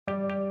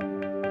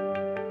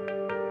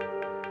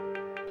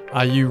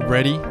Are you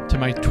ready to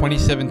make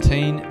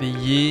 2017 the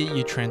year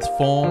you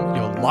transform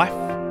your life?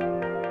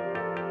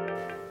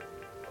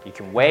 You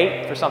can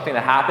wait for something to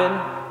happen,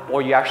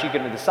 or you're actually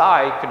going to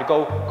decide to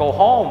go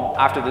home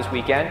after this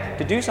weekend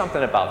to do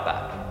something about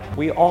that.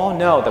 We all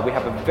know that we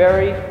have a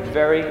very,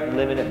 very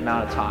limited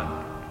amount of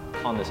time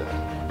on this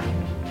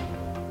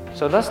earth.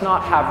 So let's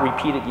not have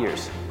repeated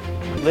years.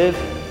 Live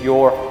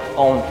your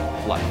own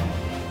life.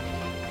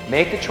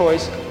 Make the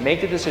choice, make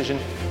the decision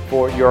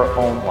for your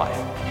own life.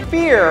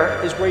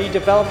 Fear is where you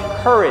develop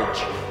courage.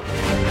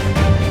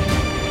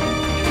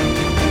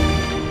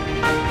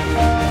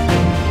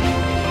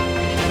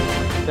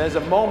 There's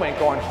a moment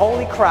going,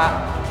 holy crap,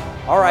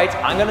 all right,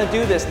 I'm gonna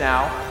do this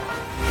now.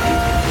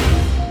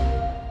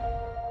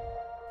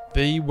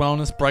 The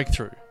Wellness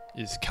Breakthrough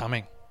is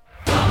coming.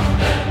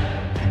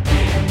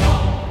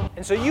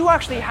 And so you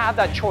actually have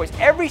that choice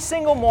every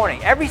single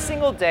morning, every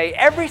single day,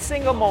 every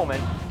single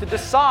moment to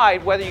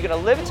decide whether you're gonna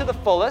live it to the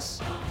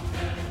fullest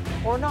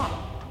or not.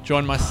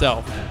 Join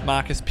myself,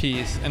 Marcus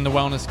Pearce, and the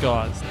Wellness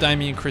Guys,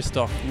 Damien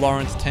Christoph,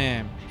 Lawrence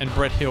Tam, and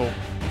Brett Hill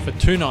for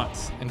 2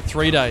 nights and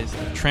 3 days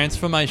of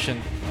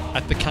transformation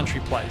at the Country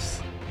Place,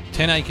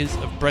 10 acres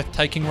of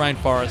breathtaking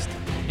rainforest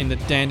in the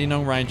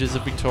Dandenong Ranges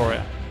of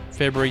Victoria,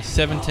 February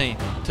 17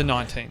 to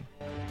 19.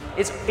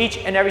 It's each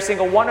and every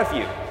single one of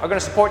you are going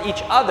to support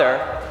each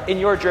other in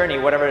your journey,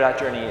 whatever that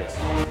journey is.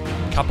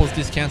 Couples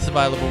discounts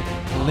available,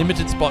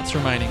 limited spots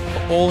remaining.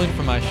 For all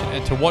information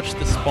and to watch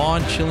the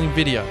spine-chilling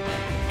video,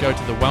 go to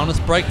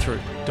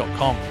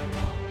thewellnessbreakthrough.com.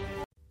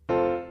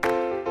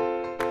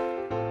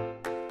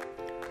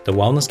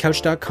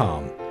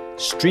 TheWellnessCouch.com,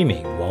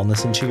 streaming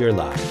wellness into your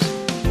lives.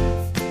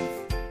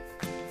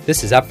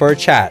 This is Up for a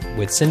Chat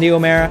with Cindy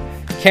O'Meara,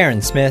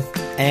 Karen Smith,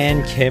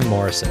 and Kim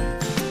Morrison.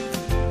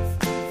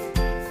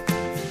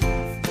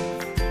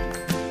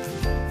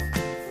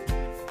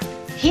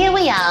 Here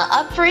we are,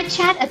 up for a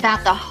chat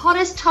about the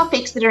hottest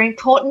topics that are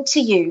important to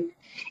you,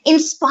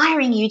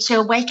 inspiring you to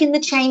awaken the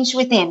change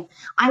within.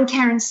 I'm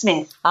Karen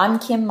Smith. I'm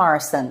Kim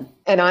Morrison.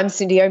 And I'm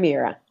Cindy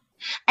O'Meara.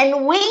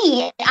 And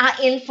we are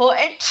in for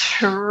a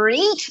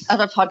treat of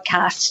a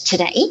podcast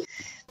today.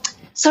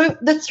 So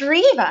the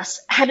three of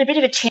us had a bit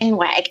of a chin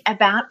wag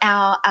about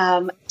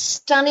our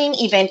stunning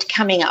event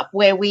coming up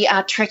where we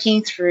are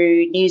trekking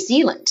through New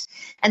Zealand.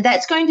 And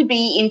that's going to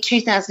be in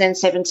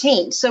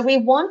 2017. So we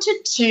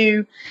wanted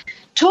to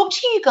talk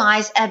to you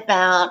guys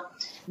about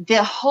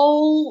the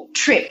whole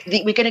trip.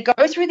 We're going to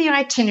go through the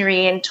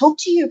itinerary and talk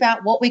to you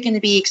about what we're going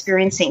to be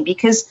experiencing,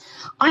 because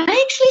I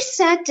actually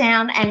sat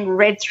down and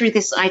read through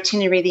this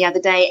itinerary the other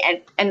day,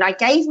 and I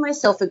gave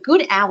myself a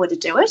good hour to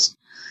do it.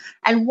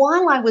 And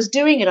while I was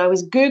doing it, I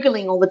was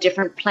Googling all the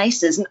different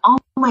places, and oh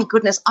my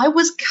goodness, I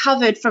was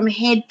covered from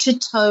head to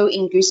toe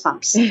in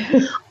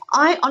goosebumps.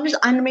 I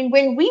mean,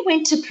 when we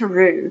went to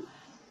Peru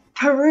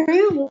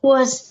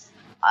was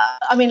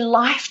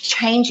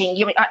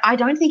life-changing. I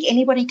don't think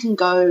anybody can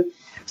go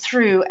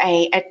through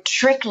a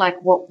trek like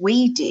what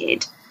we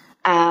did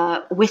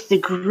with the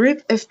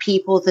group of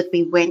people that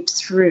we went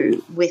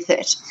through with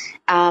it,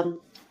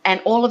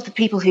 and all of the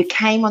people who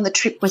came on the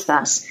trip with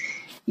us.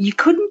 You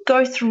couldn't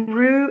go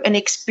through an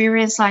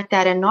experience like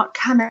that and not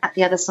come out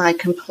the other side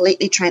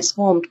completely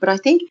transformed. But I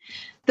think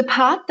the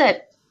part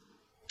that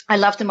I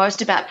love the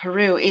most about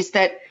Peru is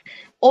that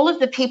all of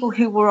the people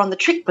who were on the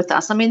trip with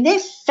us, I mean, they're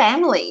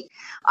family.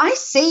 I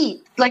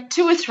see like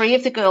 2 or 3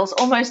 of the girls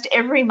almost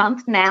every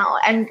month now,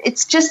 and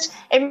it's just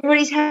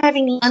everybody's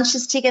having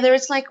lunches together.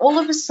 It's like all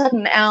of a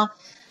sudden our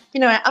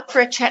Up for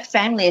a Chat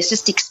family has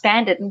just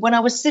expanded. And when I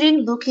was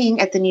sitting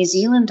looking at the New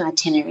Zealand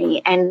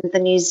itinerary and the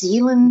New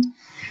Zealand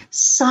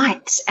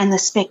sites and the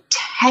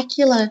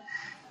spectacular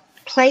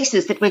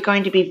places that we're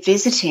going to be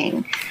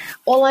visiting,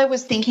 all I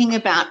was thinking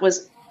about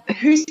was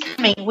who's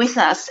coming with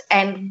us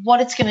and what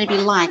it's going to be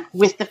like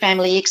with the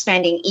family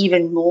expanding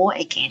even more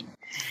again.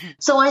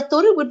 So I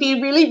thought it would be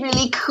a really,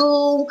 really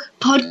cool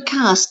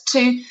podcast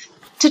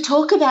to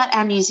talk about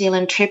our New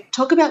Zealand trip,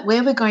 talk about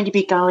where we're going to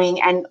be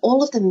going and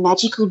all of the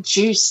magical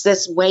juice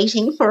that's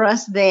waiting for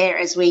us there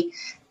as we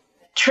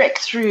trek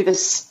through the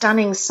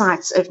stunning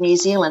sights of New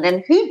Zealand.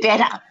 And who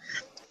better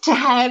to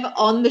have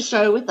on the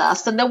show with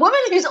us than the woman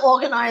who's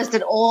organised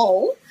it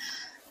all,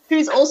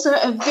 who's also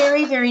a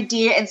very, very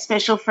dear and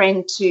special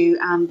friend to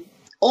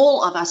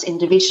all of us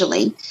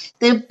individually,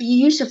 the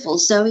beautiful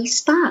Zoe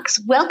Sparks.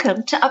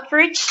 Welcome to Up for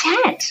a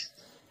Chat.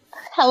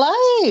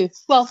 Hello.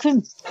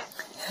 Welcome.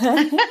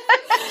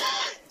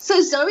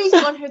 So Zoe's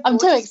got her I'm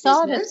too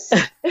excited.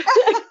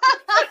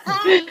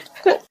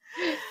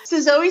 So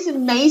Zoe's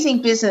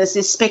amazing business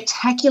is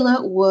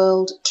Spectacular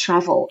World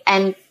Travel.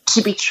 And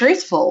to be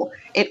truthful,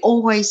 it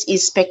always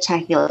is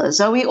spectacular.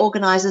 Zoe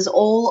organises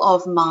all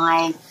of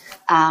my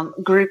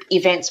group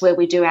events where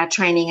we do our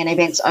training and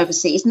events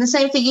overseas. And the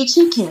same for you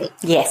too, Kimmy.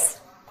 Yes,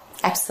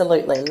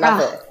 absolutely. Love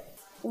it.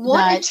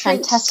 It's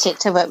fantastic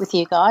to work with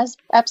you guys.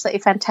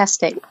 Absolutely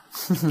fantastic.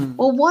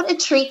 Well, what a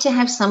treat to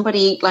have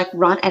somebody like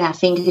right at our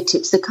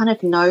fingertips that kind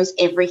of knows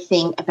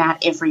everything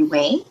about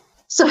everywhere.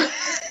 So,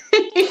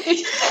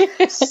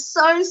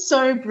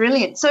 so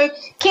brilliant. So,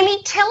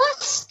 Kimmy, tell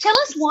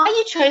us why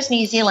you chose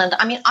New Zealand.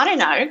 I mean, I don't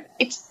know.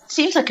 It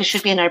seems like it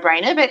should be a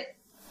no-brainer, but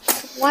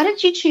why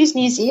did you choose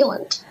New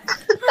Zealand?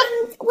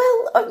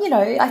 Well,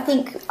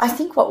 I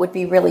think what would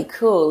be really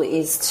cool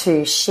is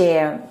to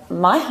share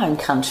my home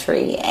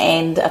country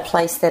and a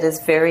place that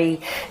is very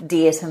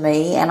dear to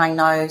me. And I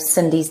know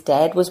Cindy's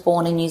dad was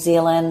born in New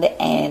Zealand,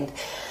 and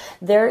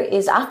there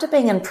is, after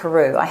being in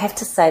Peru, I have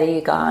to say to you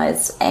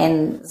guys,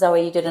 and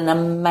Zoe, you did an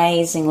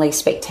amazingly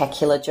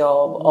spectacular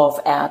job of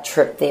our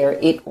trip there.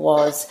 It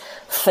was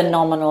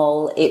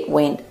phenomenal. It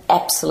went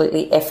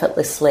absolutely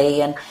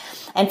effortlessly.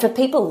 And for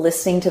people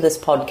listening to this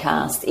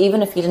podcast,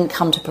 even if you didn't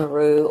come to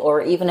Peru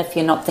or even if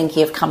you're not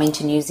thinking of coming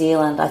to New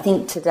Zealand, I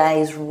think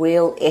today's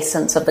real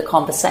essence of the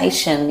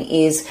conversation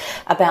is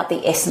about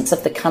the essence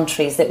of the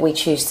countries that we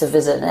choose to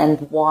visit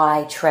and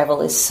why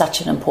travel is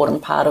such an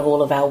important part of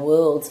all of our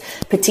worlds,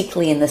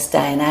 particularly in this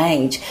day and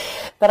age.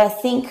 But I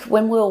think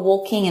when we were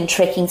walking and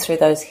trekking through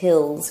those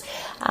hills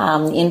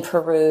in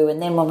Peru, and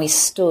then when we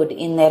stood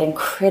in that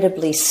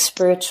incredibly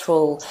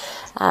spiritual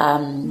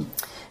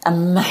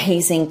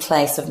amazing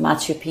place of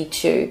Machu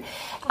Picchu,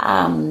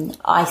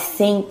 I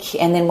think,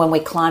 and then when we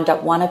climbed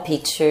up Huayna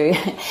Picchu,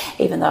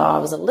 even though I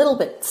was a little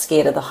bit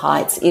scared of the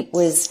heights, it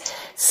was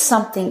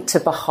something to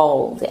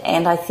behold.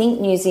 And I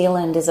think New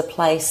Zealand is a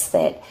place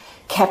that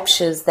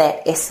captures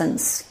that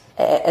essence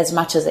as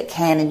much as it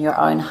can in your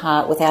own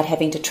heart without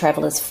having to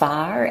travel as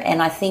far.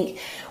 And I think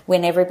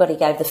when everybody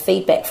gave the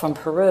feedback from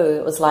Peru,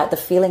 it was like the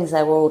feelings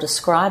they were all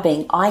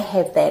describing. I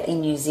have that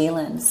in New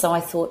Zealand. So I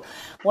thought,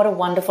 what a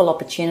wonderful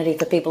opportunity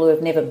for people who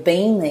have never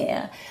been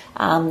there.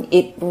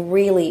 It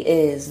really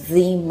is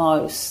the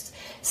most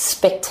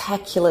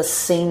spectacular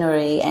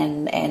scenery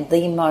and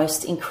the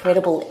most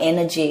incredible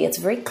energy. It's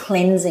very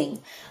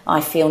cleansing,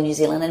 I feel, New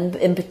Zealand, and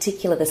in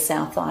particular the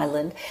South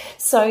Island.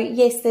 So,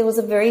 yes, there was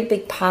a very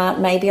big part.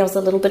 Maybe I was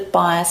a little bit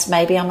biased.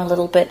 Maybe I'm a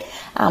little bit,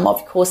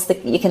 of course,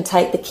 you can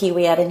take the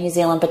Kiwi out of New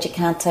Zealand, but you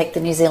can't take the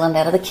New Zealand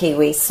out of the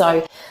Kiwi.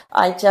 So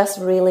I just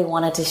really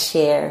wanted to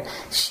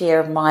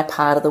share my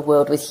part of the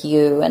world with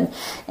you.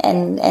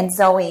 And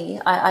Zoe,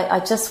 I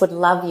just would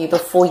love you,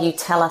 before you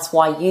tell us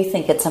why you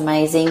think it's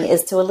amazing,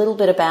 is to a little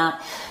bit about,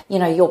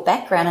 your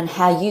background and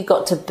how you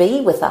got to be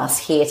with us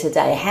here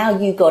today, how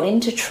you got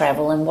into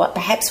travel and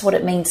what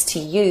it means to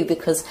you,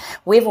 because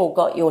we've all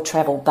got your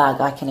travel bug,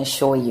 I can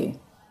assure you.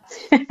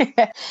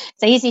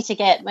 It's easy to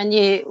get when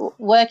you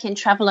work in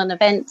travel and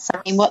events.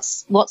 I mean,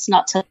 what's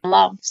not to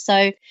love?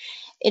 So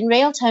in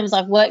real terms,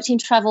 I've worked in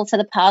travel for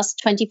the past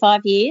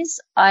 25 years.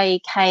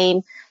 I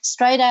came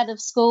straight out of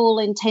school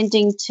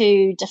intending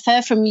to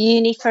defer from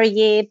uni for a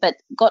year, but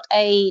got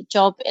a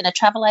job in a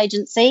travel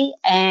agency,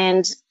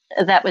 and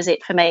that was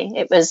it for me.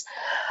 It was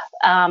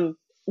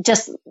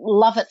just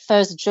love at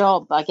first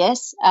job, I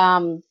guess.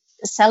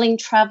 Selling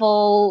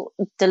travel,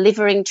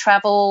 delivering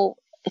travel,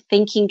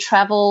 thinking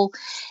travel.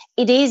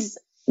 It is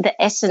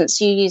the essence,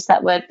 you used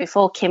that word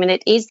before, Kim, and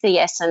it is the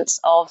essence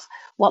of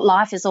what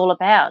life is all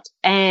about.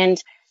 And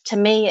to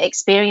me,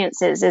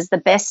 experiences is the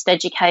best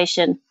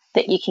education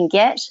that you can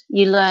get.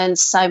 You learn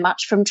so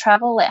much from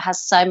travel. It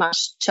has so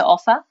much to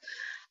offer.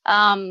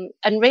 And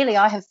really,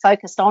 I have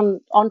focused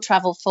on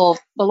travel for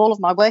all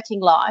of my working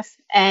life.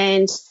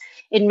 And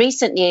in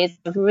recent years,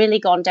 I've really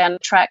gone down the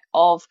track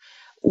of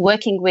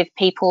working with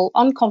people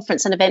on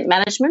conference and event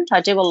management.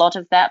 I do a lot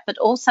of that, but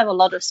also a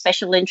lot of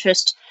special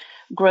interest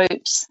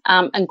groups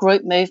and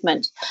group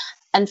movement.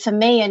 And for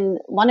me, and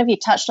one of you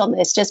touched on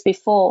this just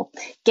before,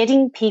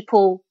 getting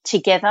people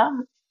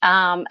together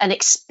and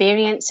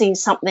experiencing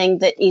something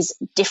that is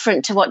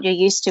different to what you're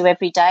used to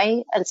every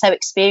day. And so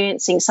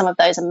experiencing some of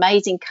those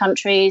amazing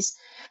countries,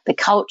 the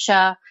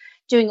culture,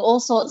 doing all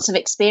sorts of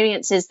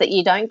experiences that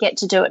you don't get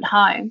to do at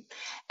home.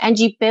 And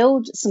you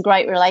build some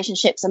great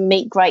relationships and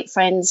meet great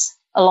friends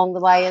along the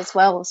way as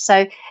well.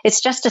 So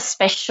it's just a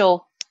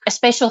special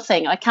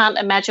thing. I can't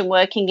imagine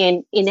working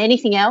in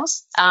anything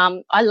else.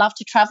 I love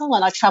to travel,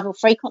 and I travel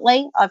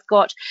frequently. I've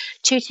got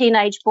 2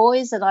 teenage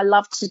boys that I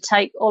love to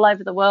take all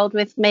over the world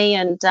with me,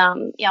 and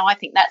I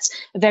think that's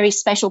a very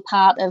special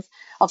part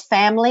of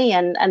family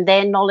and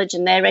their knowledge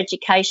and their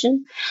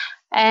education.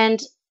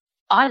 And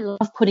I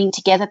love putting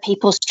together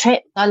people's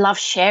trips. I love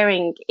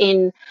sharing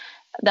in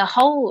the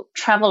whole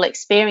travel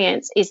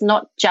experience is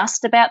not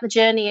just about the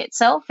journey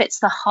itself. It's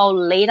the whole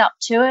lead up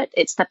to it.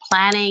 It's the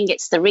planning,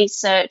 it's the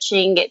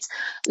researching, it's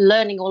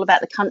learning all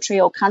about the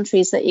country or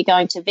countries that you're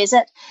going to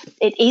visit.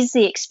 It is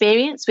the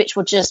experience which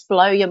will just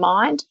blow your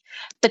mind.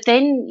 But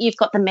then you've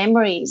got the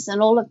memories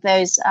and all of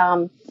those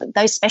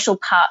special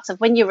parts of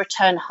when you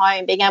return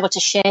home, being able to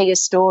share your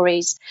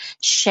stories,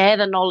 share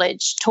the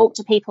knowledge, talk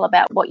to people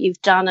about what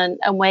you've done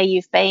and where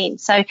you've been.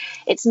 So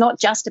it's not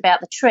just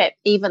about the trip,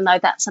 even though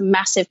that's a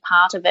massive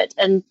part of it.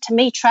 And to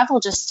me, travel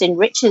just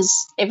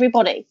enriches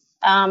everybody.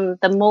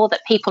 The more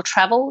that people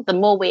travel, the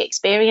more we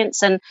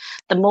experience and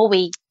the more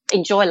we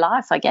enjoy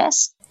life, I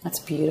guess. That's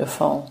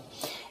beautiful.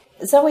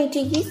 Zoe, do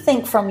you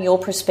think from your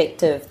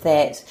perspective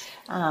that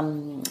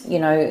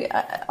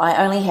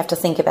I only have to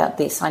think about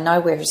this. I know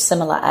we're a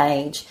similar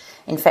age.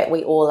 In fact,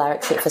 we all are,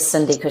 except for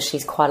Cindy, because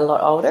she's quite a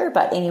lot older.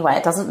 But anyway,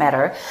 it doesn't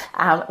matter.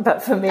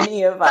 But for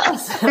many of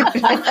us,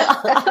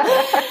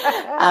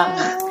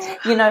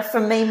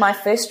 for me, my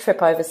first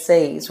trip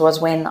overseas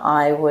was when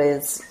I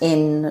was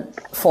in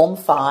Form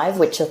 5,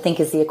 which I think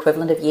is the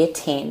equivalent of Year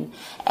 10.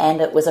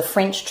 And it was a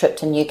French trip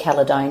to New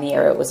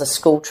Caledonia. It was a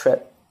school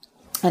trip.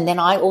 And then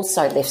I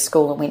also left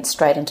school and went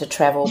straight into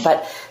travel.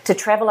 But to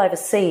travel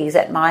overseas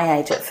at my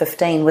age, at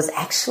 15, was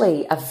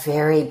actually a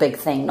very big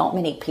thing. Not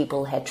many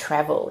people had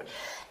travelled.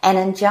 And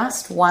in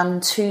just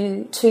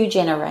two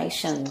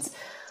generations,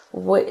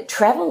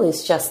 travel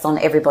is just on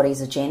everybody's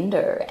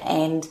agenda.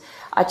 And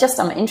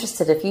I'm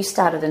interested, if you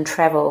started in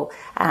travel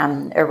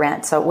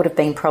around, so it would have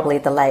been probably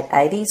the late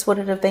 80s, would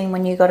it have been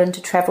when you got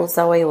into travel,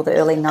 Zoe, or the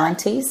early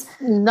 90s?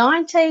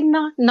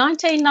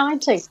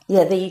 1990.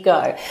 Yeah, there you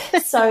go.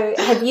 So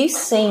have you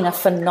seen a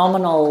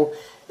phenomenal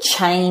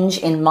change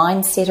in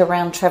mindset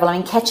around travel? I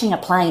mean, catching a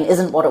plane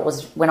isn't what it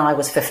was when I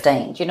was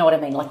 15. Do you know what I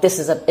mean? Like,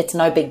 it's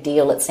no big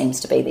deal, it seems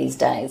to be these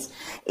days.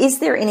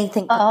 Is there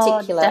anything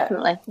particular? Oh,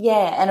 definitely.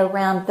 Yeah, and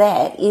around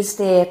that, is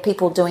there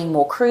people doing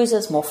more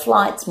cruises, more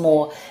flights,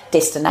 more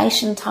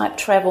destination type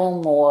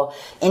travel, more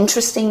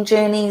interesting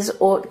journeys?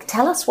 Or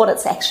tell us what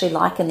it's actually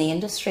like in the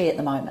industry at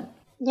the moment.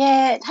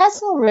 Yeah, it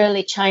has all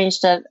really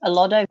changed a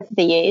lot over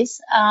the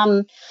years.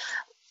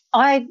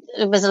 I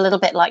was a little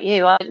bit like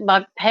you.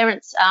 My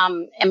parents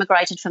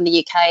emigrated from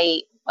the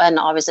UK when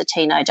I was a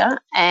teenager,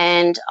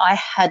 and I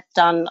had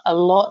done a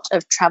lot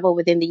of travel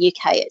within the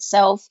UK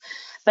itself,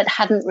 but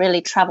hadn't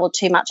really travelled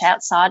too much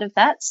outside of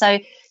that. So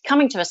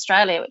coming to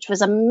Australia, which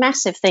was a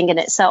massive thing in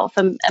itself,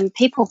 and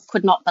people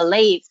could not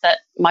believe that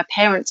my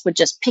parents would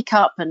just pick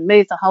up and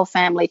move the whole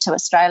family to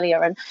Australia.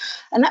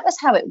 And that was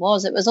how it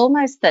was. It was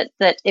almost that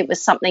it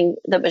was something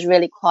that was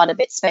really quite a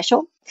bit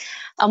special.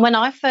 And when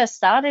I first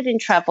started in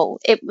travel,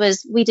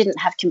 we didn't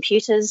have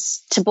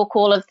computers to book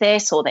all of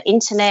this, or the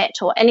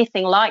internet or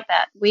anything like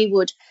that. We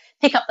would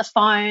pick up the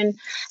phone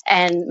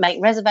and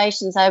make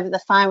reservations over the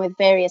phone with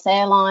various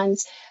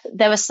airlines.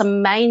 There were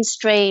some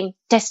mainstream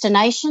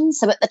destinations.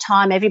 So at the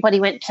time, everybody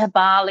went to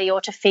Bali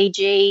or to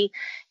Fiji.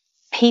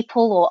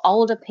 People, or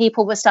older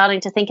people, were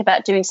starting to think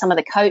about doing some of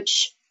the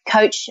coach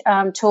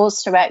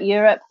tours throughout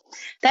Europe.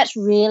 That's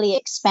really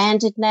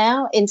expanded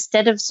now.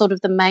 Instead of sort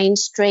of the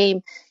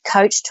mainstream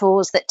coach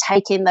tours that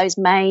take in those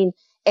main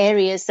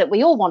areas that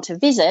we all want to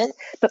visit,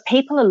 but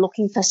people are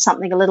looking for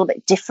something a little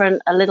bit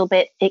different, a little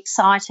bit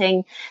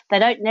exciting. They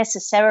don't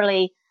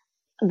necessarily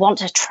want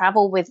to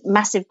travel with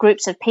massive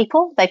groups of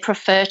people. They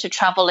prefer to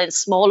travel in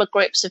smaller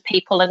groups of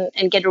people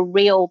and get a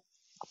real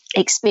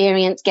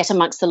experience, get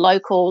amongst the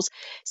locals,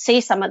 see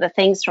some of the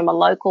things from a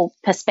local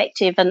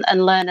perspective,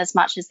 and learn as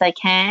much as they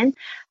can,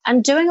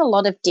 and doing a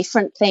lot of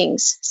different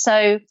things.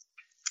 So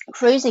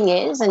cruising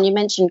is, and you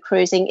mentioned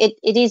cruising,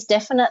 it is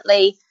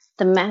definitely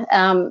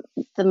the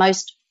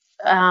most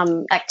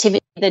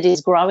activity that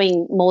is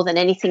growing more than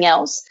anything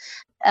else.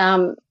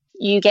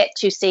 You get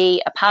to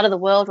see a part of the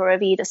world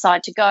wherever you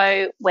decide to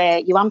go, where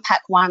you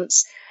unpack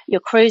once. Your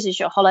cruise is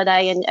your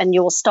holiday, and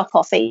you'll stop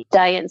off each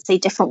day and see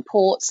different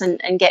ports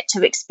and get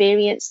to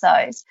experience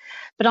those.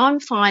 But I'm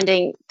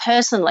finding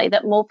personally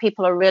that more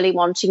people are really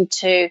wanting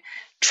to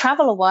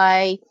travel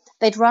away.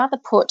 They'd rather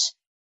put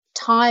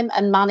time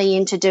and money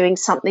into doing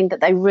something that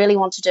they really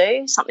want to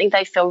do, something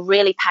they feel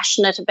really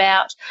passionate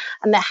about,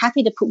 and they're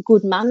happy to put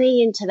good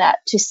money into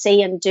that to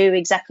see and do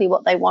exactly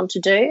what they want to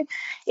do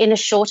in a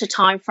shorter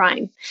time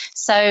frame.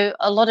 So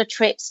a lot of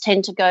trips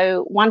tend to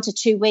go 1 to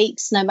 2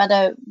 weeks, no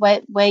matter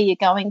where you're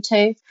going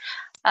to.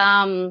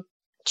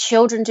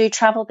 Children do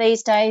travel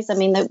these days. I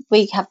mean,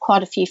 we have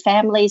quite a few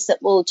families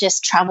that will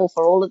just travel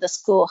for all of the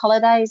school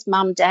holidays,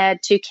 mum,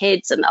 dad, 2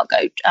 kids, and they'll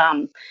go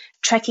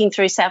trekking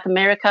through South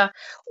America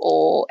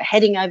or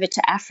heading over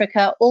to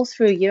Africa, all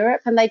through Europe.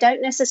 And they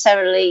don't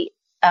necessarily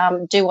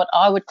do what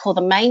I would call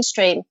the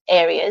mainstream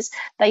areas.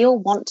 They all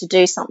want to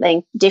do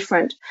something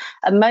different.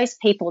 And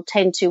most people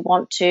tend to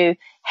want to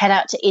head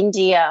out to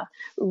India,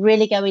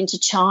 really go into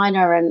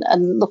China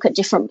and look at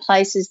different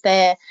places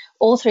there.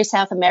 All through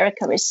South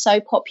America is so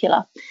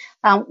popular.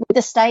 With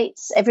the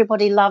States,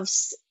 everybody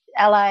loves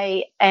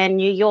LA and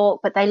New York,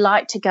 but they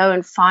like to go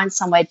and find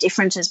somewhere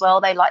different as well.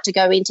 They like to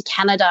go into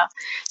Canada,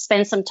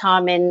 spend some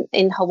time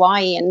in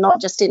Hawaii, and not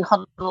just in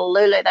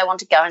Honolulu. They want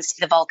to go and see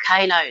the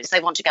volcanoes.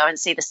 They want to go and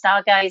see the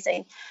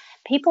stargazing.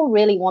 People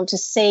really want to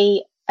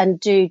see and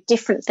do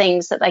different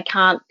things that they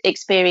can't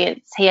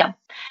experience here.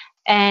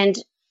 And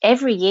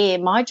every year,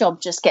 my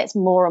job just gets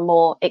more and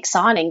more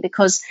exciting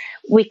because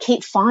we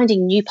keep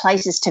finding new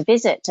places to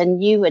visit and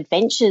new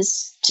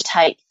adventures to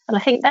take. And I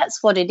think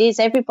that's what it is.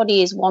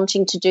 Everybody is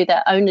wanting to do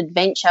their own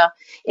adventure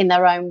in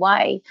their own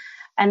way.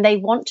 And they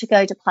want to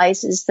go to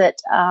places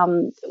that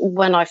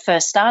when I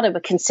first started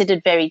were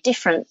considered very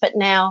different. But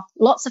now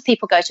lots of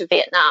people go to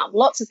Vietnam.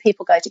 Lots of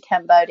people go to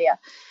Cambodia.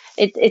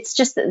 It's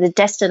just that the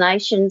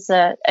destinations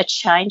are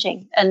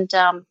changing. And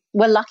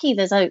we're lucky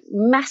there's a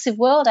massive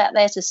world out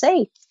there to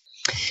see.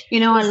 You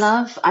know, I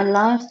love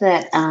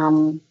that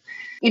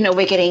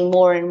we're getting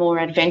more and more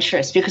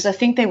adventurous, because I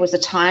think there was a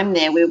time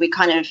there where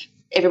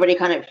everybody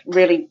kind of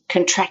really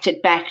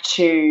contracted back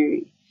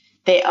to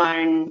their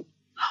own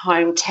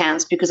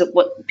hometowns because of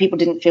what people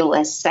didn't feel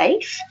as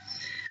safe.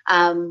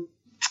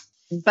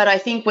 But I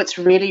think what's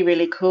really,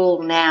 really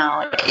cool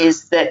now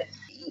is that,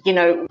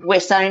 we're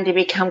starting to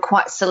become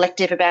quite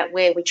selective about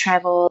where we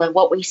travel and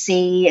what we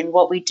see and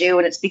what we do.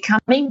 And it's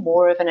becoming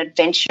more of an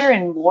adventure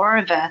and more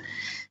of a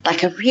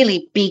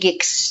really big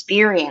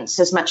experience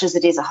as much as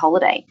it is a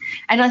holiday.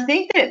 And I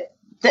think that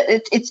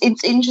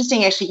it's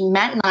interesting, actually.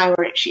 Matt and I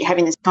were actually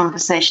having this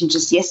conversation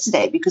just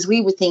yesterday, because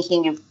we were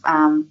thinking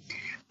of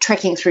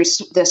trekking through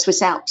the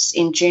Swiss Alps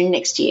in June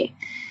next year.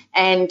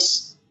 And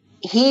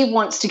he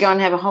wants to go and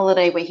have a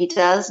holiday where he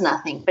does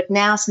nothing. But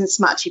now, since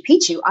Machu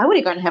Picchu, I want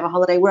to go and have a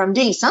holiday where I'm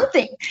doing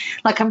something,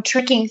 like I'm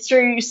trekking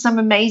through some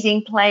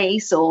amazing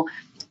place or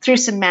through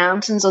some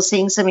mountains or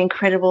seeing some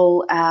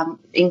incredible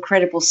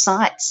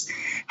sights.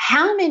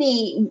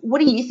 What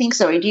do you think,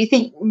 Zoe? Do you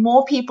think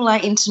more people are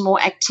into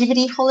more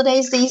activity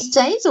holidays these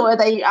days, or are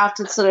they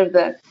after sort of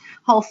the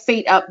whole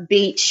feet up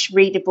beach,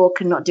 read a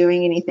book and not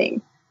doing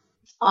anything?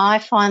 I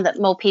find that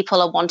more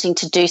people are wanting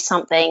to do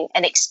something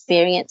and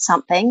experience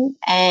something,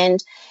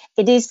 and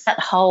it is that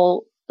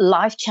whole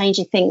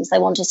life-changing things they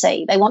want to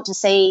see. They want to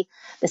see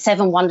the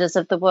 7 wonders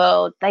of the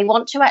world. They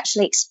want to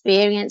actually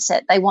experience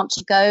it. They want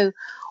to go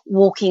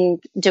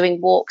walking, doing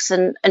walks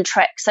and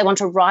treks. They want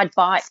to ride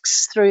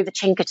bikes through the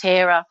Cinque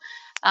Terre.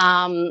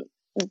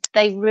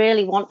 They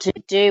really want to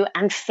do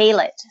and feel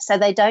it. So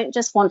they don't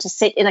just want to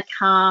sit in a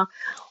car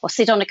or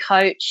sit on a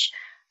coach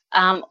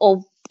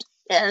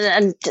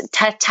and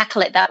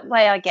tackle it that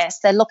way, I guess.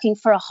 They're looking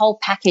for a whole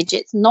package.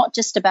 It's not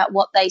just about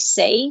what they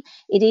see.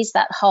 It is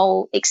that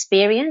whole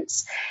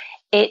experience.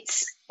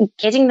 It's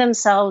getting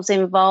themselves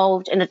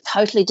involved in a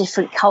totally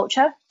different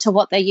culture to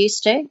what they're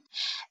used to.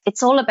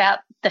 It's all about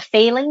the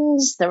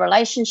feelings, the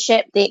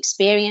relationship, the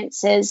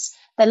experiences.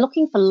 They're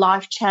looking for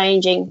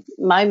life-changing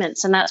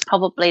moments, and that's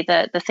probably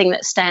the thing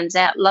that stands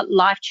out,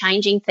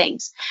 life-changing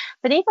things.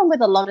 But even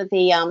with a lot of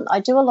I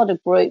do a lot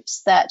of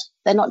groups that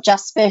they're not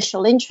just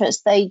special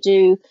interest. They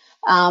do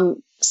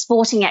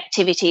sporting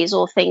activities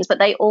or things, but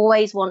they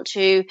always want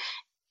to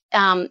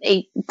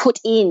put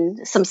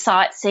in some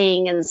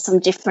sightseeing and some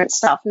different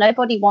stuff.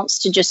 Nobody wants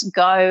to just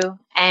go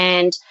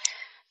and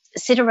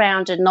sit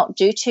around and not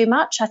do too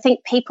much. I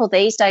think people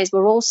these days,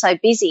 we're all so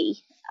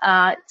busy.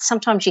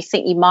 Sometimes you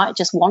think you might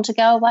just want to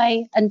go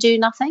away and do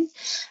nothing,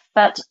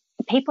 but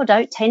people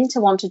don't tend to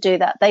want to do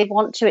that. They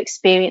want to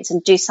experience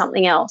and do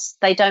something else.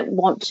 They don't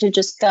want to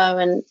just go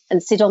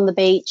and sit on the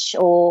beach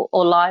or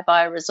lie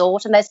by a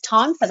resort, and there's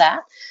time for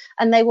that,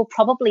 and they will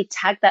probably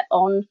tag that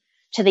on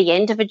to the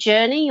end of a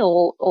journey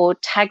or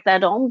tag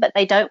that on, but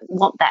they don't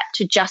want that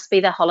to just be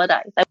their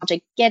holiday. They want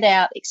to get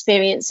out,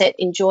 experience it,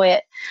 enjoy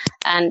it,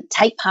 and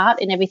take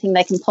part in everything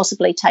they can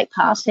possibly take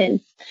part in.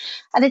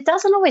 And it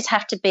doesn't always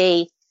have to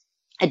be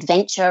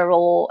adventure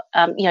or,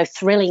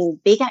 thrilling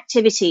big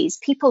activities.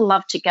 People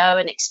love to go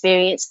and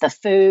experience the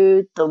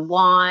food, the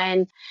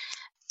wine,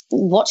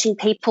 watching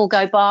people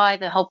go by,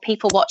 the whole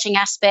people watching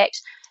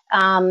aspect.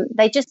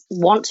 They just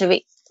want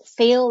to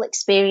feel,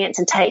 experience,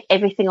 and take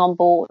everything on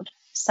board.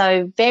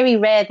 So very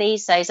rare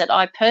these days that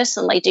I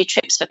personally do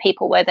trips for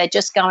people where they're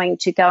just going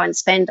to go and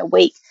spend a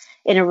week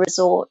in a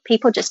resort.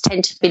 People just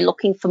tend to be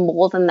looking for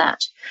more than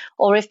that.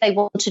 Or if they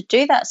want to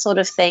do that sort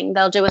of thing,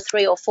 they'll do a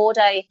 3 or 4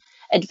 day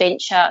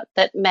adventure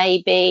that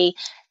may be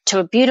to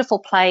a beautiful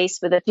place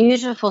with a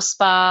beautiful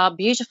spa,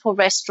 beautiful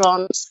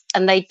restaurants,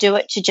 and they do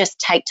it to just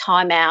take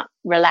time out,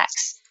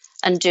 relax,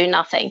 and do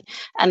nothing.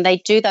 And they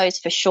do those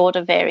for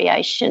shorter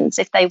variations.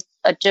 If they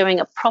are doing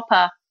a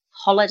proper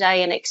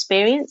holiday and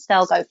experience,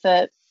 they'll go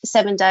for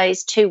 7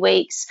 days, 2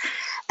 weeks.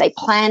 They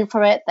plan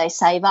for it, they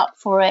save up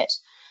for it,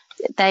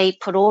 they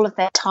put all of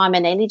their time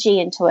and energy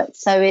into it.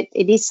 So it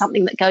is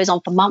something that goes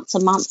on for months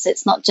and months.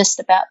 It's not just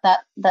about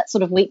that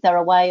sort of week they're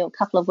away or a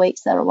couple of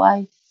weeks they're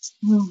away.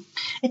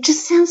 It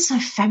just sounds so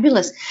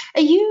fabulous.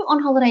 Are you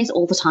on holidays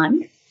all the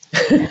time?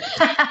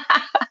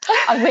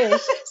 I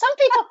wish.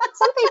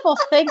 Some people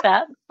think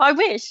that. I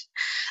wish.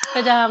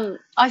 But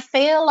I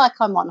feel like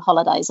I'm on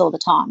holidays all the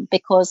time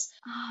because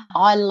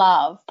I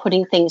love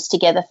putting things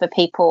together for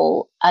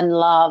people and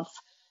love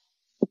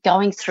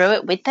going through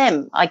it with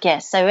them, I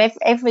guess. So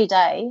every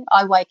day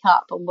I wake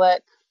up and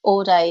work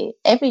all day,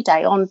 every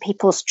day on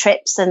people's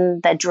trips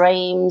and their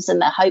dreams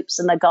and their hopes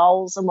and their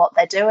goals and what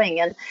they're doing.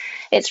 And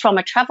it's from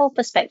a travel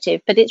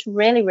perspective, but it's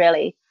really,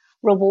 really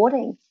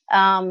rewarding.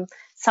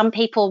 Some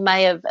people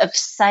may have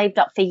saved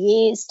up for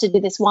years to do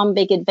this one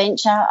big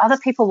adventure. Other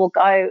people will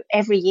go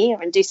every year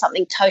and do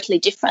something totally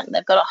different.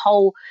 They've got a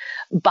whole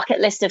bucket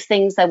list of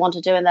things they want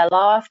to do in their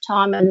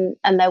lifetime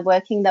and they're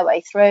working their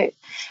way through.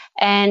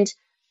 And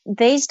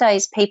these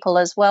days people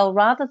as well,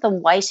 rather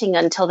than waiting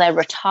until they're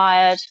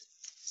retired,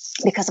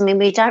 because, I mean,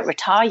 we don't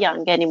retire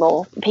young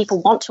anymore.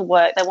 People want to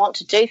work. They want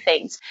to do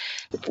things.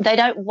 They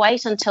don't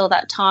wait until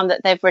that time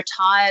that they've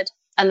retired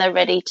and they're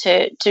ready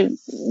to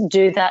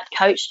do that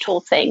coach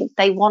tour thing.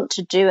 They want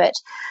to do it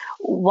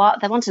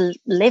they want to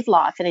live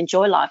life and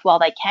enjoy life while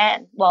they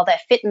can, while they're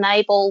fit and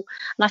able.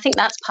 And I think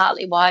that's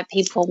partly why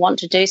people want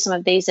to do some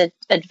of these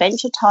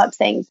adventure type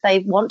things. They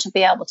want to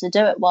be able to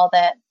do it while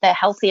they're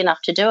healthy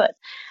enough to do it.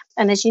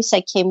 And as you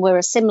say, Kim, we're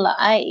a similar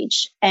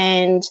age,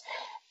 and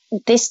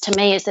this to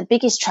me is the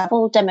biggest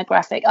travel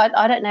demographic.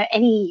 I don't know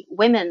any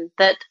women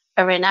that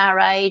are in our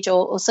age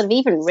or sort of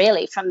even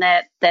really from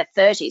their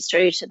 30s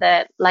through to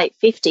their late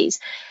 50s.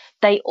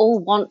 They all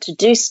want to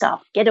do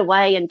stuff, get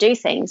away and do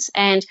things,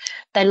 and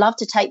they love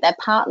to take their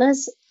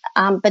partners.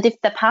 But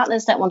if the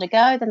partners don't want to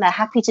go, then they're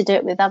happy to do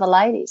it with other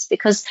ladies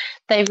because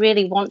they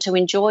really want to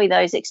enjoy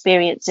those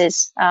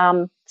experiences.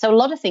 So a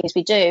lot of things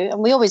we do, and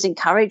we always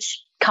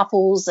encourage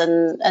couples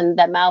and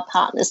their male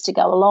partners to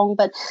go along,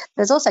 but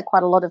there's also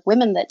quite a lot of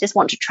women that just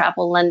want to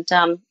travel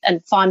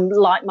and find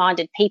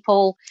like-minded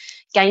people,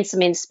 gain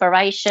some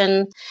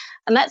inspiration.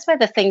 And that's where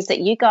the things that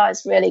you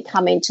guys really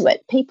come into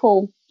it.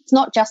 People, it's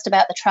not just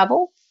about the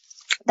travel.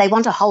 They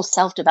want a whole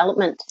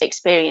self-development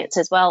experience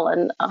as well.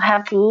 And I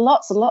have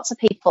lots and lots of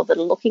people that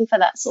are looking for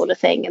that sort of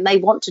thing, and they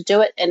want to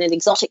do it in an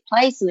exotic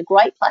place, in a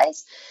great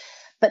place,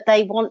 but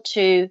they want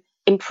to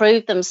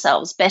improve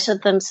themselves, better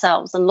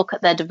themselves, and look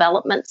at their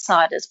development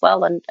side as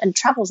well. And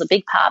travel's a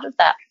big part of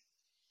that.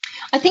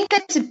 I think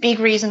that's a big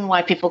reason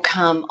why people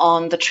come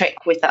on the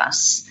trek with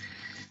us,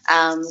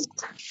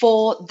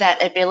 for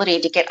that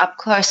ability to get up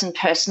close and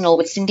personal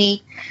with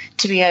Cindy,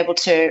 to be able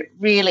to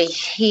really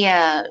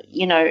hear,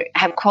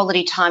 have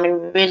quality time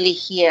and really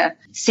hear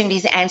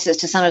Cindy's answers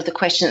to some of the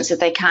questions that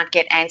they can't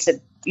get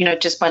answered,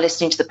 just by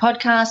listening to the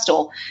podcast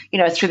or,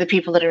 through the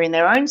people that are in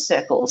their own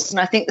circles.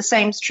 And I think the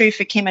same is true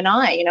for Kim and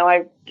I.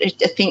 I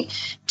think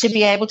to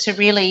be able to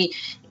really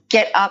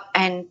get up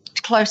and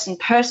close and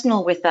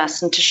personal with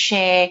us and to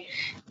share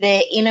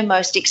their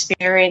innermost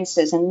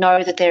experiences and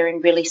know that they're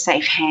in really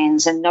safe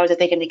hands and know that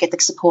they're going to get the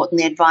support and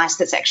the advice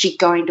that's actually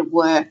going to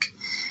work.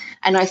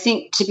 And I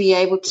think to be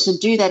able to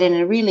do that in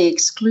a really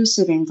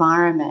exclusive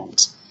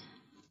environment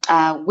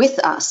with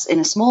us in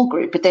a small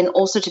group, but then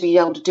also to be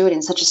able to do it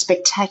in such a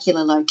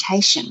spectacular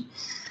location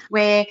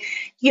where,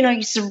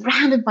 you're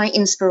surrounded by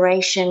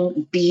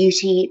inspiration,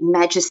 beauty,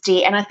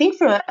 majesty. And I think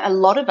for a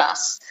lot of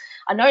us,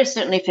 I know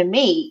certainly for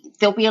me,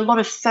 there'll be a lot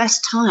of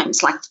first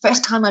times, like the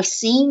first time I've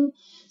seen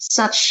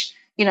such,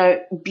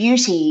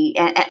 beauty,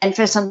 and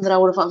first time that I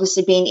would have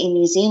obviously been in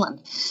New Zealand.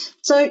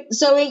 So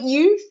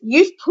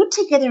you've put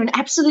together an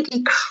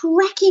absolutely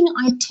cracking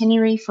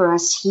itinerary for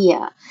us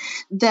here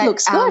that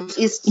looks good.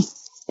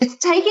 It's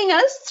taking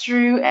us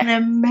through an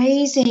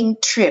amazing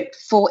trip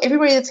for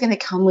everybody that's going to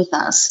come with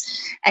us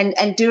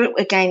and do it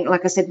again,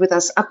 like I said, with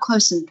us up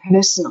close and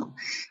personal.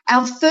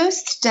 Our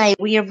first day,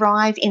 we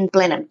arrive in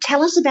Blenheim.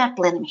 Tell us about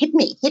Blenheim. Hit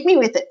me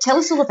with it. Tell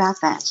us all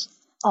about that.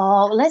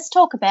 Oh, let's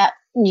talk about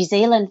New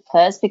Zealand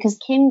first, because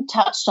Kim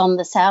touched on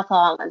the South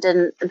Island,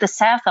 and the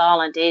South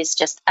Island is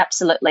just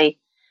absolutely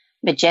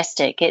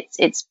majestic.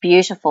 It's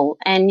beautiful,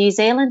 and New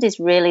Zealand is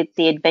really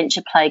the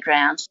adventure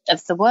playground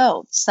of the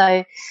world.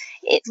 So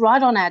it's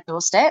right on our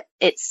doorstep.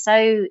 It's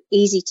so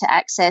easy to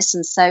access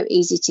and so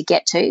easy to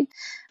get to,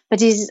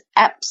 but it is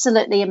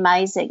absolutely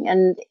amazing.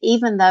 And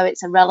even though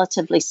it's a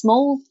relatively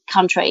small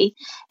country,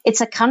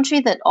 it's a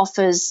country that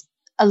offers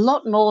a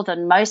lot more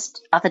than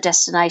most other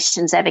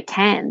destinations ever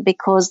can,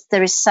 because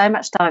there is so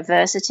much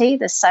diversity,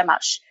 there's so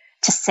much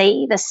to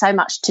see, there's so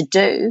much to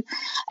do,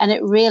 and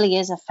it really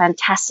is a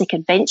fantastic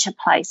adventure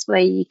place where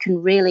you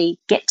can really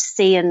get to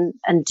see and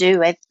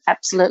do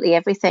absolutely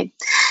everything.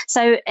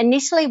 So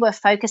initially we're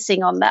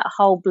focusing on that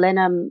whole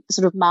Blenheim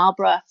sort of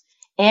Marlborough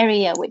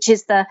area, which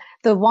is the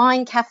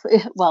wine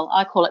capital. Well,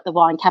 I call it the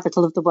wine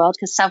capital of the world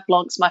because Sauv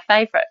Blanc's my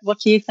favourite. What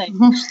do you think?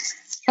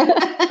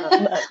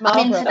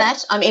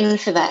 I'm in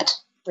for that.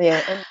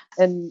 Yeah,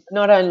 and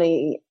not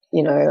only,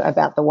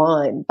 about the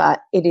wine,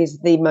 but it is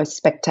the most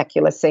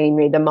spectacular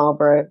scenery, the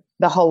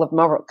whole of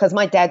Marlborough, because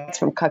my dad's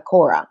from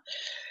Kaikoura.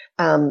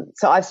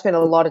 So I've spent a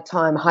lot of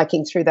time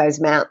hiking through those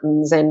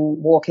mountains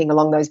and walking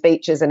along those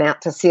beaches and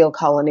out to seal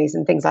colonies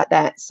and things like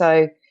that.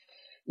 So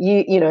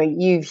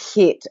you've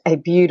hit a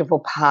beautiful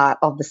part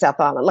of the South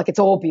Island. Like, it's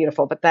all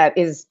beautiful, but that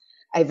is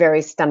a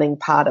very stunning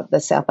part of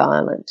the South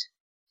Island.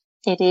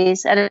 It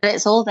is, and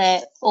it's all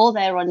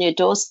there on your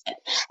doorstep.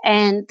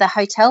 And the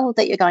hotel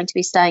that you're going to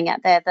be staying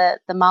at there,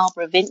 the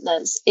Marlborough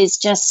Vintners, is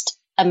just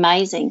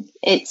amazing.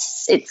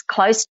 It's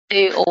close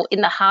to or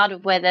in the heart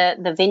of where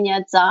the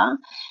vineyards are,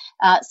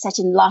 set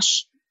in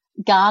lush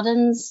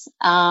gardens,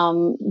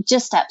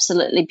 just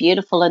absolutely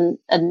beautiful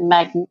and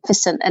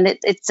magnificent. And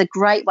it's a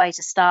great way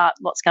to start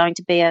what's going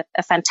to be a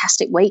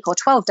fantastic week, or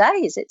 12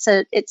 days.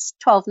 It's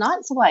 12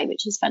 nights away,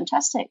 which is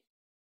fantastic.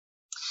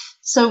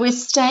 So we're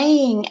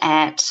staying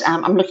at,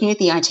 I'm looking at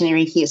the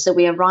itinerary here. So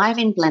we arrive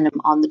in Blenheim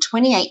on the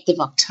 28th of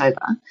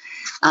October,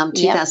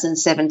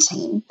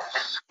 2017, yep.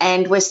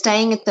 And we're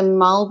staying at the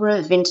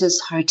Marlborough Vintners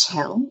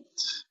Hotel.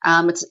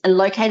 It's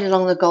located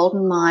along the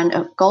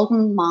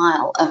Golden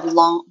Mile of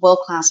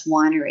world-class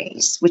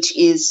wineries, which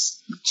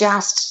is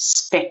just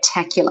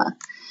spectacular.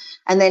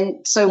 And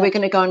then we're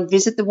going to go and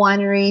visit the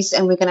wineries,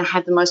 and we're going to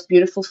have the most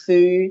beautiful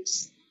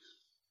foods.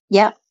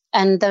 Yep.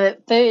 And the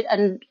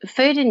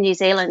food in New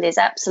Zealand is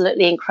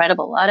absolutely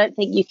incredible. I don't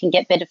think you can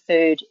get better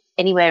food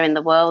anywhere in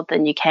the world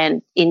than you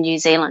can in New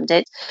Zealand.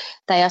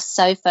 They are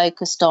so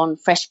focused on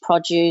fresh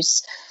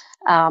produce,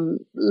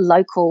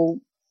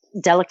 local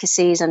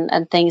delicacies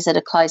and things that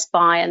are close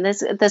by, and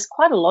there's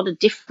quite a lot of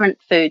different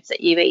foods that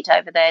you eat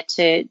over there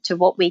to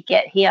what we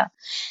get here.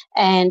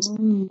 And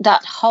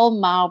that whole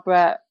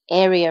Marlborough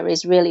area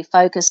is really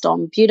focused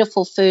on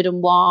beautiful food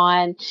and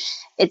wine.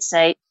 It's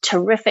a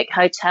terrific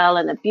hotel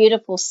in a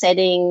beautiful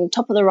setting,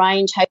 top of the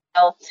range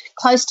hotel,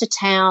 close to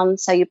town.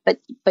 So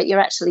but you're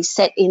actually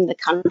set in the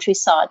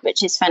countryside,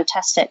 which is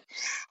fantastic.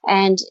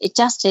 And it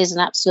just is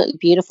an absolutely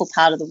beautiful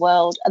part of the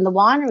world. And the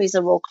wineries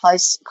are all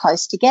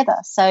close together.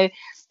 So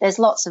there's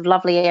lots of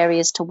lovely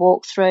areas to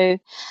walk through.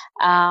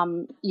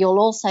 You'll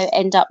also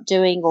end up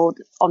doing, or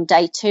on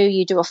day 2,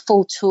 you do a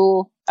full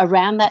tour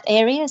around that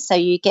area. So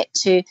you get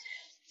to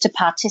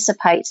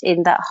participate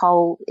in that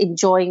whole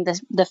enjoying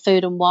the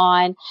food and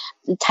wine,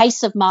 the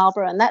taste of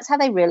Marlborough, and that's how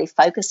they really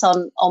focus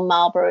on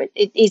Marlborough.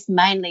 It is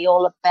mainly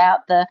all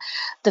about the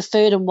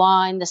food and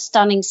wine, the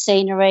stunning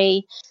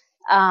scenery,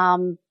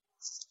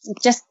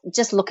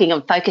 just looking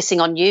and focusing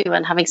on you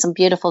and having some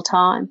beautiful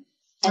time.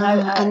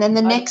 And then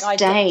the next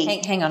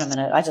day. Hang on a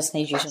minute. I just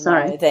need you to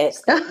know that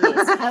yes,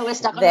 we're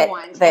stuck on the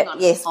wines.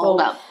 Yes, hold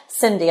up.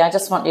 Cindy, I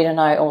just want you to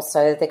know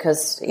also,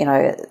 because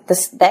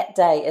that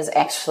day is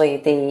actually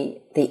the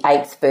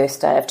 8th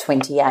birthday of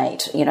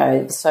 28.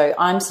 So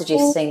I'm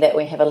suggesting that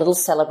we have a little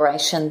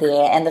celebration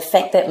there, and the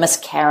fact that Miss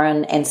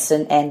Karen and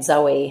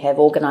Zoe have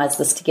organised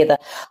this together,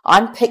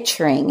 I'm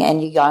picturing,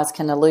 and you guys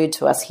can allude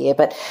to us here,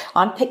 but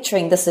I'm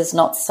picturing this is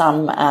not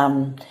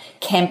some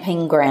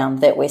camping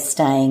ground that we're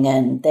staying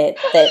in, that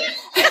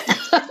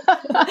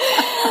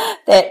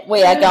that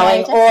we are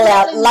going all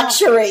out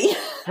luxury.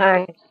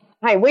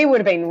 Hey, we would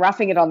have been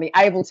roughing it on the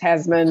Abel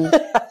Tasman,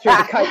 through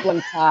the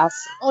Copeland Pass,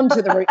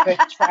 onto the Rupert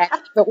track.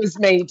 If it was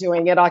me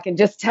doing it, I can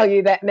just tell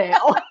you that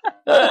now.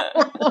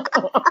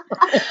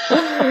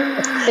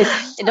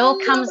 It all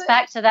comes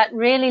back to that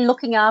really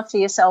looking after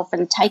yourself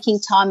and taking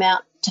time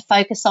out to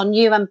focus on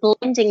you and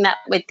blending that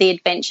with the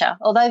adventure.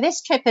 Although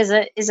this trip is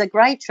a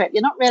great trip,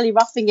 you're not really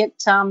roughing it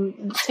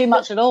too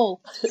much at all,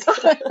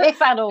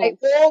 if at all.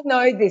 They all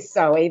know this,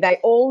 Zoe. They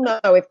all know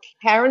if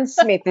Karen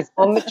Smith is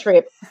on the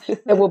trip,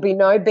 there will be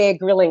no Bear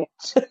Grilling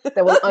it.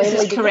 There will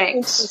only be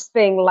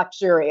being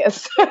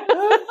luxurious.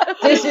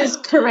 This is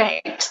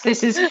correct.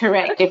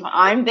 If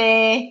I'm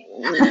there,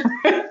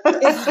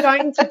 it's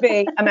going to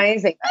be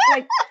amazing.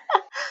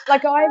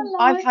 Like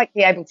I've hiked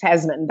the Abel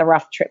Tasman the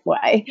rough trip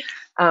way,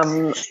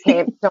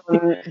 camped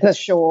on the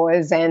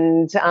shores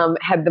and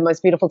had the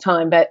most beautiful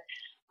time. But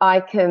I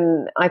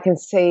can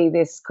see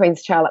this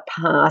Queen's Charlotte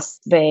Pass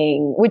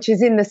which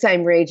is in the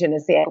same region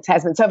as the Abel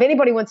Tasman. So if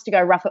anybody wants to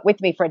go rough it with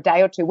me for a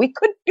day or two, we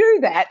could do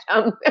that.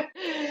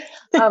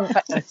 But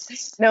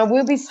no,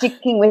 we'll be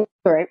sticking with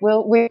it.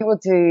 We will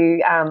do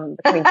the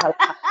Queen's Charlotte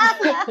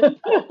Pass.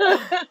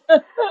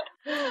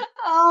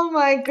 Oh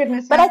my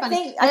goodness! But I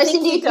think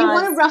if you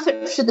want to rough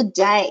it for the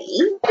day,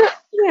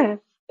 yeah,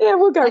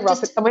 we'll go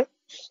rough it somewhere.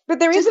 But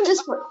there is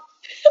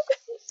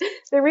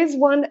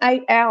one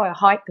 8-hour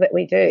hike that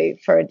we do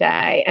for a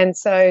day, and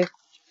so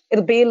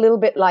it'll be a little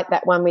bit like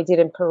that one we did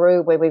in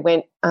Peru where we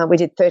went. We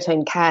did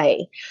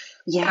 13K,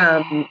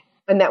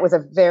 and that was a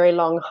very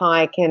long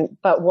hike.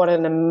 But what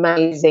an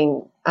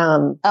amazing,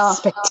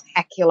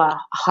 spectacular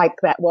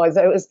hike that was!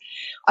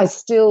 I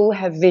still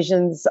have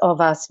visions of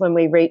us when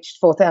we reached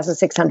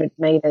 4,600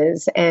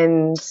 meters,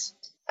 and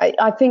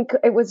I think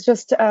it was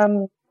just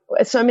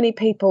so many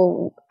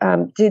people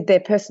did their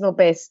personal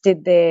best,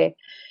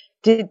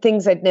 did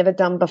things they'd never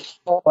done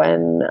before,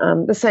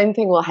 and the same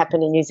thing will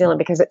happen in New Zealand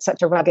because it's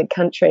such a rugged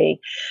country,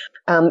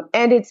 and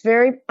it's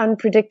very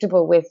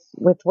unpredictable with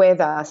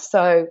weather.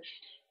 So,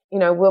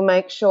 we'll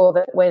make sure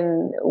that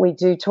when we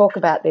do talk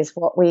about this,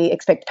 what we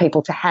expect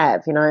people to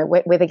have,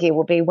 weather gear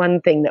will be one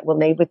thing that we'll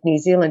need with New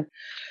Zealand.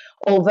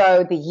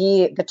 Although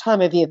the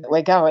time of year that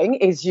we're going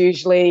is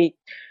usually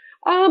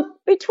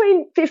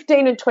between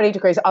 15 and 20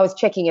 degrees. I was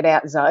checking it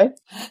out, Zoe,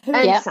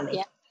 and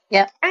sunny.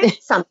 Yeah. And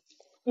sunny.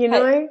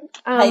 But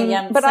Cindy,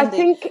 I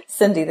think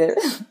Cindy,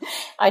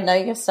 I know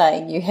you're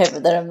saying you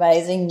have that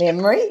amazing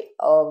memory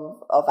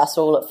of us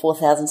all at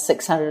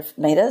 4,600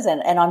 meters,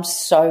 and I'm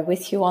so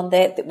with you on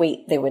that.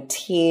 There were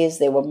tears,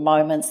 there were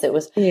moments,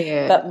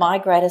 but my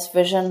greatest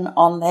vision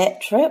on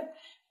that trip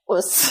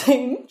was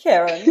seeing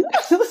Karen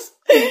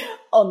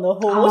on the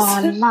horse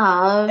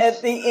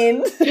at the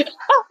end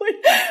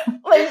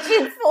when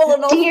she'd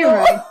fallen off.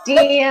 Oh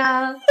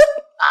dear.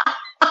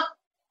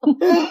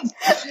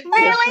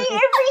 Really?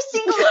 Every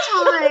single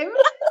time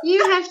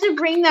you have to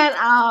bring that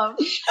up.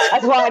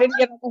 That's why I didn't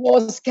get on the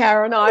horse,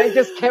 Karen. I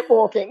just kept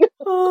walking.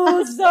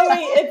 Oh, Zoe,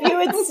 if you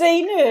had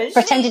seen her.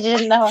 Pretended you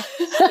didn't know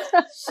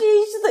her.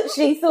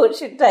 She thought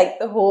she'd take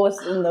the horse,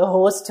 and the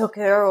horse took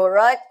her, all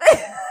right.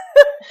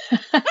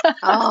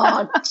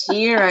 Oh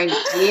dear, oh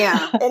dear.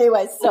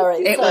 Anyway,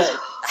 sorry.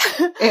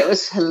 It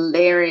was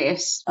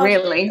hilarious,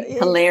 really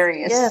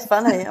hilarious. Yeah,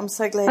 funny. I'm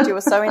so glad you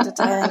were so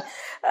entertaining.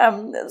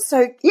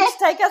 So yes,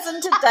 take us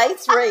into day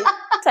 3.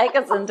 Take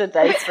us into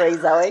day 3,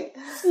 Zoe.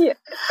 Yeah.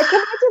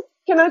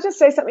 Can I just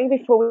say something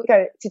before we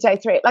go to day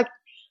 3? Like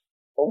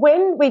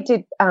when we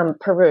did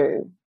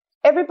Peru,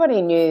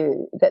 everybody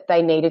knew that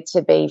they needed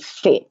to be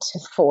fit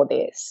for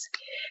this.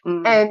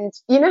 And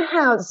you know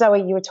how,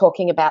 Zoe, you were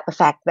talking about the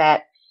fact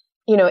that,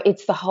 you know,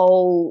 it's the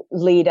whole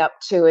lead up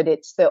to it.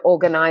 It's the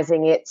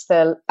organising. It's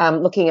the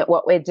looking at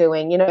what we're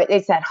doing. You know,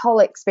 it's that whole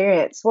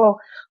experience. Well,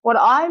 what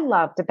I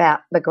loved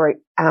about the group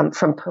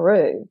from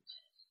Peru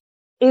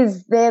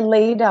is their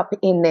lead up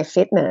in their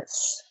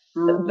fitness.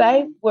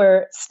 They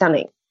were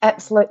stunning,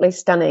 absolutely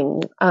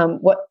stunning.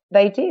 What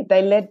they did,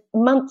 they led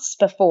months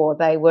before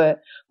they were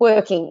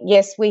working.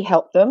 Yes, we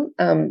helped them.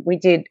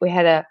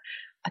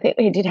 I think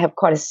we did have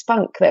quite a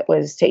spunk that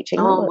was teaching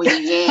them. Oh,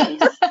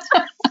 yes.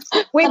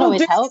 We will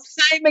do helps.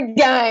 the same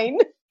again.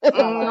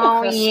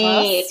 Oh,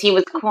 yes. He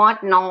was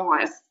quite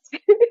nice.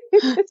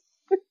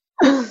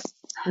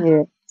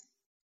 Yeah.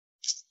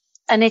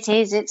 And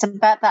it's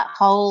about that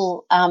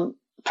whole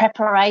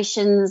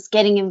preparations,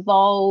 getting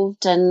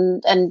involved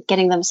and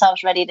getting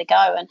themselves ready to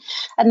go.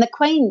 And the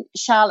Queen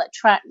Charlotte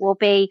track will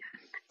be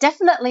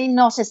definitely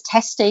not as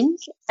testing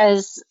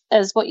as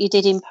what you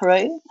did in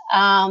Peru.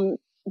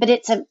 But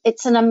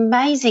it's an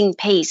amazing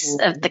piece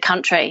of the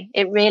country.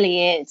 It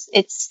really is.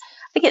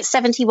 I think it's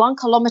 71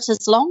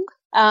 kilometres long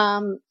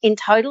in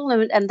total,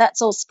 and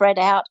that's all spread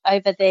out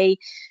over is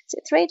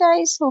it 3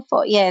 days or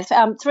 4? Yeah,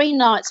 3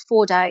 nights,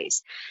 4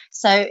 days.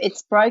 So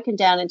it's broken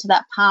down into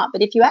that part.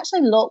 But if you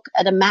actually look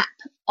at a map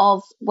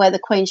of where the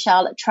Queen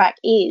Charlotte track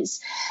is,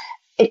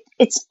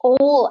 it's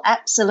all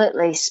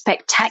absolutely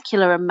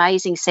spectacular,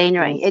 amazing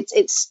scenery.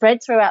 It's spread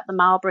throughout the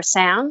Marlborough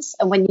Sounds,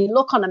 and when you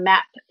look on a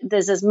map,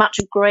 there's as much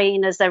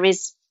green as there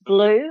is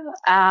blue.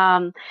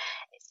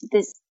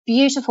 There's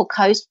beautiful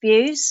coast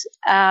views,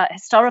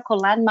 historical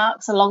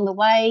landmarks along the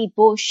way,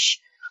 bush,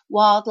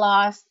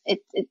 wildlife, a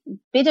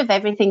bit of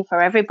everything for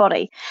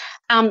everybody.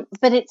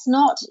 But it's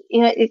not,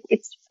 you know,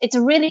 it's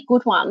a really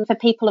good one for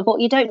people of all.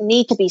 You don't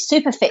need to be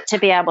super fit to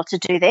be able to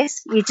do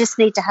this. You just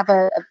need to have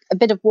a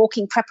bit of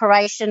walking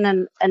preparation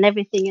and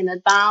everything in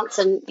advance,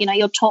 and, you know,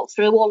 you'll talk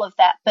through all of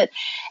that. But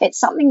it's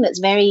something that's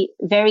very,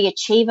 very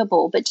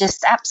achievable, but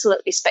just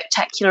absolutely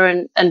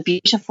spectacular and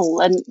beautiful,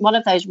 and one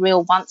of those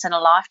real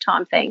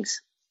once-in-a-lifetime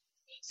things.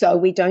 So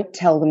we don't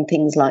tell them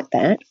things like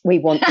that. We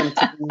want them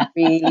to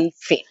be really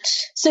fit.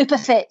 Super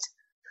fit.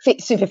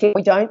 Super fit.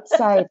 We don't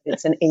say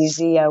it's an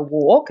easier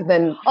walk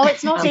than... Oh,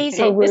 it's not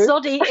easy. It's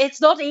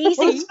not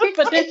easy.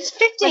 But it's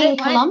 15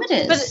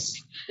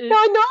 kilometres.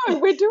 I know.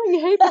 We're doing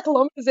heaps of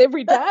kilometres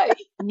every day.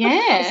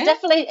 Yeah.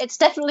 It's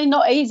definitely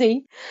not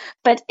easy,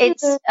 but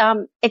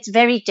it's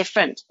very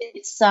different.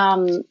 It's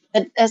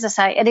as I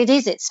say, and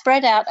it's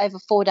spread out over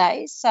 4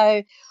 days.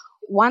 So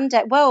one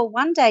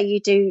day you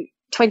do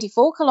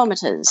 24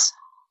 kilometres,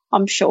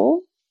 I'm sure.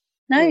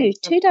 No,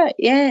 2 days.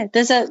 Yeah,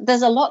 there's a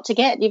lot to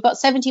get. You've got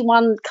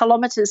 71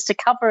 kilometres to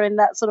cover in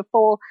that sort of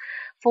four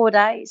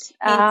days.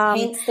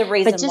 Hence the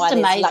reason but just why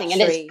amazing, luxury.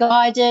 And it's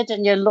guided,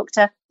 and you're looked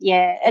at.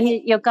 Yeah, and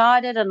you're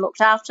guided and looked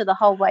after the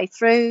whole way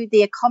through.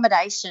 The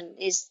accommodation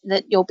is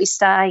that you'll be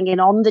staying in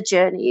on the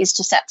journey is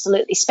just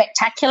absolutely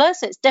spectacular.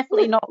 So it's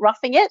definitely not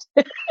roughing it.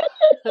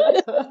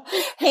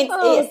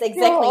 Yes, exactly.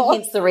 God.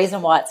 Hence the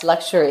reason why it's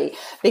luxury,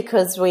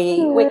 because we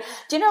do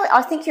you know,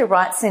 I think you're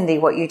right, Cindy,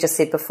 what you just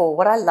said before.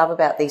 What I love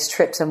about these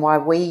trips and why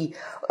we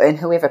and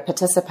whoever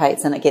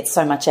participates and it gets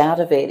so much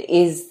out of it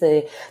is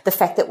the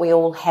fact that we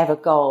all have a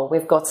goal.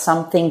 We've got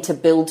something to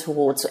build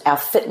towards. Our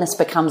fitness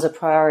becomes a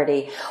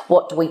priority.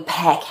 What do we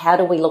pack? How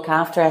do we look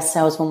after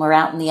ourselves when we're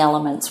out in the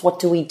elements? What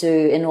do we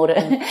do in order?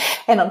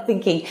 And I'm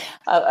thinking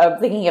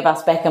of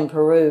us back in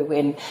Peru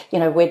when, you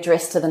know, we're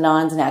dressed to the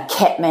nines in our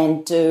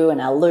Kathmandu and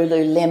our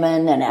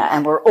Lululemon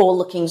and we're all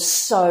looking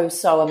so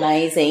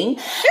amazing.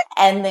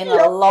 And then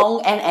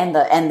along and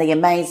the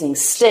amazing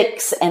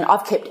sticks, and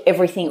I've kept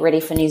everything ready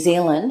for New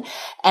Zealand.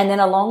 And then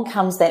along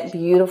comes that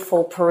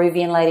beautiful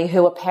Peruvian lady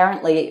who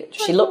apparently,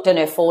 she looked in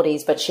her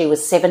 40s, but she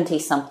was 70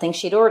 something.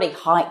 She'd already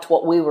hiked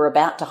what we were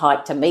about to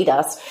hike to meet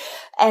us.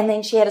 And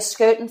then she had a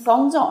skirt and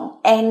thongs on.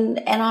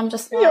 And I'm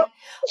just like,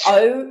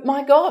 oh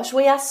my gosh,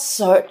 we are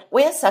such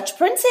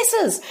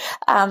princesses.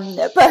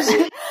 Yep.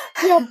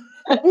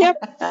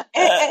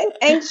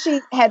 And she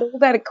had all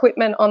that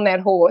equipment on that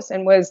horse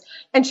and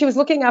she was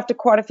looking after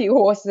quite a few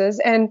horses,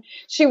 and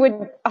she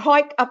would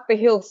hike up the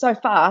hill so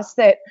fast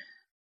that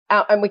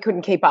and we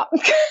couldn't keep up.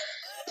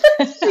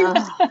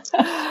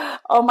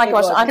 Oh my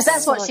gosh, because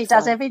that's what she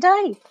does every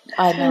day.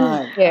 I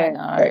know. Yeah.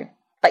 I know.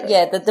 But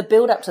yeah, the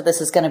build up to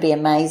this is going to be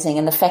amazing,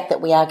 and the fact that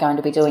we are going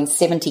to be doing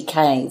 70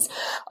 Ks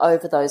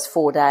over those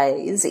 4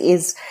 days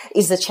is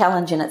a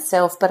challenge in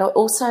itself. But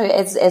also,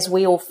 as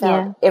we all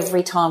felt,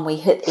 every time we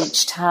hit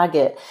each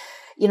target,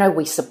 You know,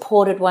 we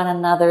supported one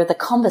another. The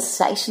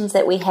conversations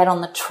that we had on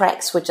the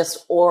tracks were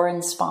just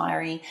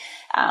awe-inspiring.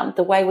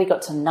 The way we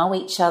got to know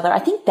each other. I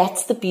think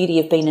that's the beauty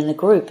of being in a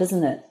group,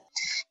 isn't it?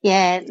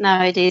 Yeah,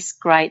 no, it is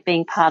great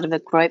being part of a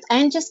group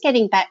and just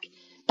getting back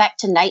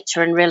to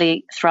nature and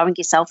really throwing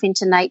yourself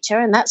into nature.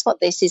 And that's what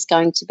this is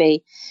going to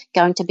be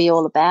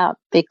all about,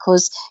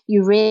 because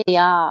you really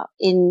are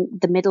in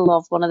the middle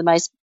of one of the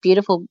most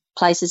beautiful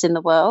places in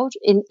the world,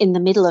 in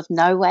the middle of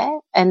nowhere.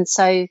 And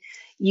so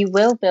you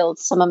will build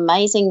some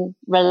amazing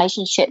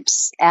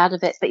relationships out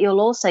of it, but you'll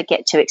also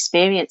get to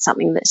experience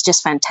something that's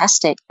just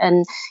fantastic.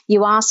 And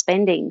you are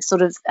spending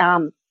sort of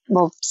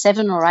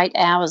 7 or 8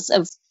 hours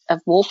of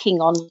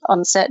walking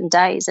on certain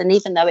days. And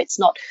even though it's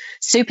not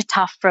super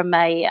tough from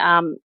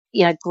a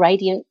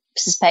gradient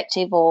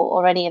perspective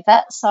or any of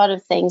that side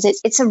of things,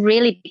 it's a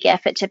really big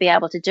effort to be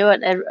able to do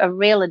it, a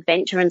real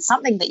adventure, and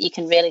something that you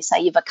can really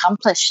say you've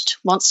accomplished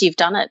once you've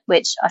done it,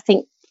 which I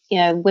think, you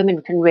know,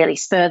 women can really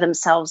spur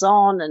themselves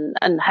on,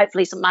 and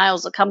hopefully some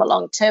males will come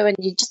along too, and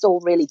you just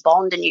all really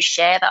bond and you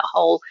share that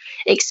whole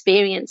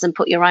experience and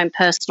put your own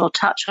personal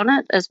touch on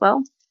it as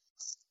well.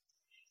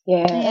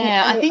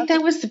 Yeah, I think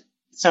that was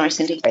sorry,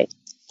 Cindy.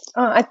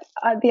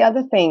 The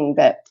other thing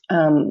that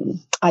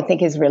I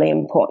think is really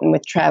important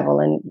with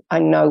travel, and I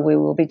know we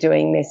will be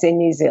doing this in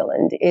New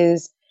Zealand,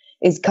 is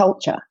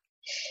culture.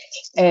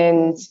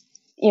 And,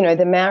 you know,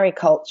 the Maori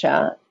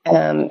culture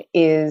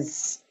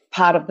is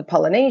part of the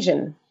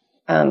Polynesian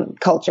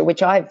culture,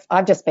 which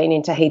I've just been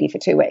in Tahiti for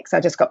 2 weeks. I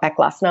just got back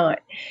last night.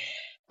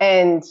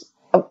 And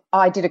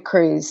I did a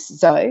cruise,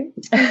 Zoe.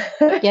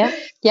 Yeah.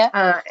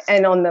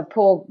 And on the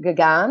Port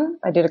Gagan,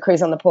 I did a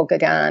cruise on the Port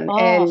Gagan. Oh,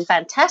 and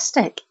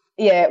fantastic.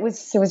 Yeah, it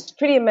was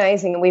pretty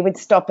amazing. And we would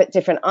stop at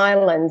different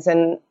islands,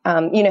 and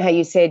you know how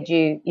you said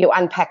you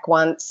unpack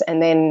once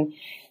and then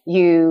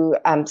you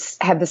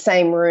have the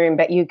same room,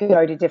 but you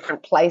go to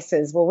different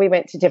places. Well, we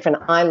went to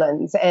different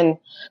islands, and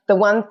the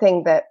one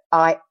thing that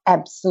I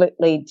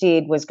absolutely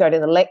did was go to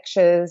the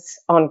lectures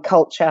on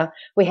culture.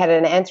 We had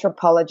an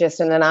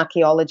anthropologist and an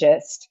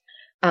archaeologist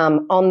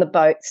on the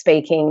boat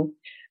speaking.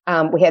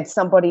 We had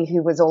somebody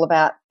who was all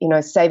about, you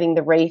know, saving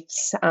the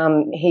reefs.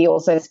 He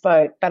also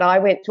spoke, but I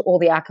went to all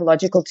the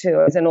archaeological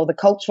tours and all the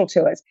cultural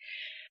tours.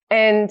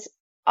 And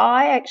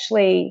I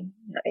actually,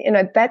 you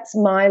know, that's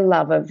my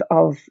love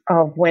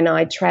of when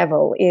I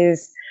travel,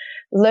 is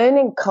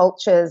learning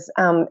cultures.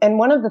 And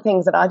one of the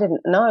things that I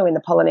didn't know in the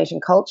Polynesian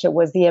culture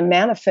was the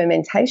amount of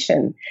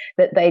fermentation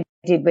that they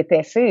did with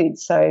their food.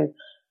 So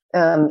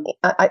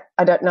I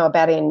don't know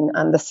about in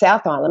the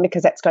South Island,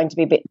 because that's going to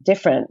be a bit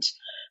different.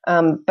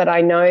 But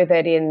I know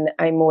that in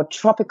a more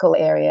tropical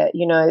area,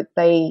 you know,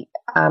 they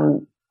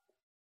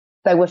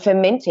were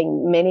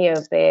fermenting many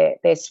of their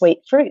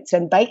sweet fruits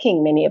and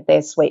baking many of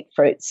their sweet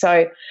fruits.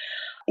 So,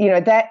 you know,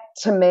 that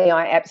to me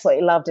I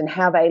absolutely loved, and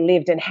how they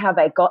lived and how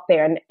they got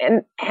there,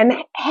 and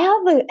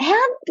how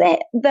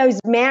those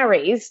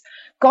Maoris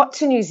got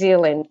to New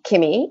Zealand,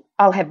 Kimmy.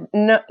 I'll have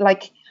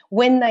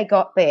when they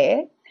got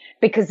there,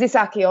 because this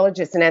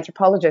archaeologist and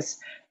anthropologist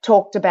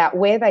talked about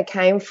where they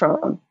came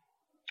from,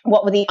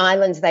 what were the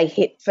islands they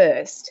hit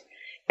first,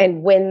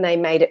 and when they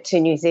made it to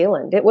New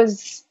Zealand.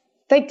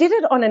 They did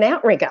it on an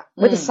outrigger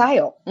with a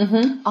sail.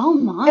 Mm-hmm. Oh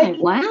my!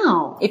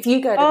 Wow. If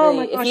you go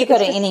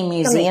to any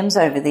museums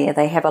over there,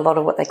 they have a lot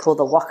of what they call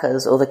the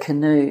wakas, or the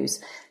canoes,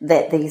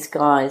 that these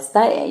guys,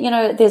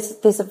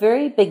 there's a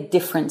very big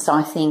difference,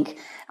 I think.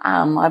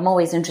 I'm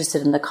always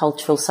interested in the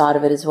cultural side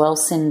of it as well,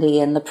 Cindy,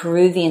 and the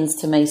Peruvians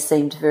to me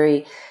seemed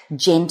very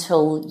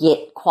gentle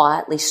yet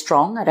quietly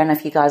strong. I don't know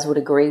if you guys would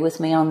agree with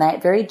me on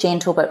that. Very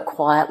gentle but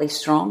quietly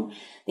strong.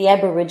 The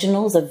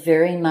Aboriginals are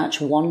very much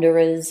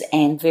wanderers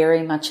and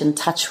very much in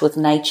touch with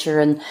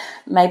nature, and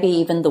maybe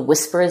even the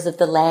whisperers of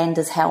the land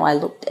is how I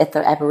looked at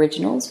the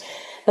Aboriginals.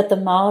 But the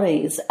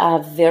Maoris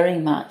are very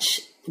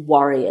much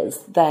warriors.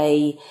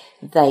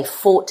 They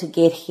fought to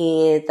get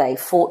here. They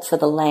fought for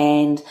the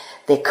land.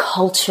 Their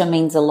culture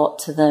means a lot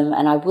to them.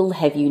 And I will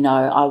have you know,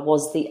 I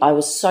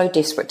was so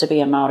desperate to be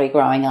a Maori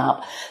growing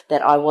up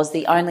that I was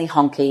the only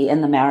honky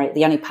in the Maori,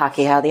 the only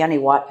Pākehā, the only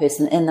white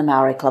person in the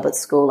Maori club at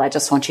school. I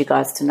just want you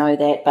guys to know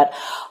that. But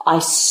I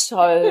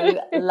so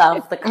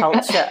love the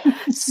culture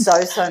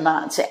so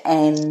much.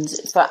 And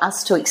for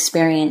us to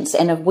experience,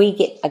 and if we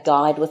get a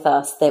guide with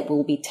us that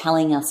will be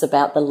telling us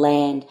about the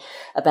land,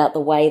 about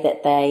the way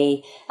that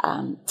they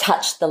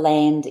touched the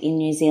land in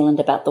New Zealand,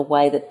 about the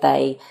way that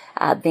they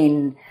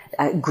then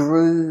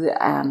grew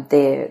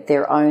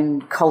their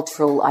own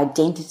cultural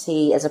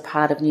identity as a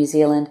part of New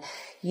Zealand,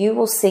 you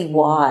will see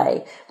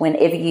why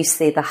whenever you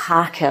see the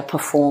haka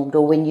performed,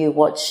 or when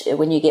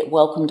you get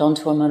welcomed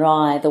onto a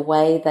marae, the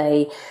way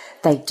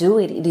they do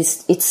it,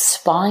 it's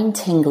spine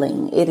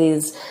tingling. It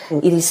is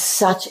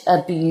such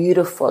a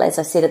beautiful, as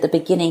I said at the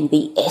beginning,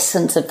 the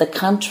essence of the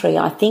country,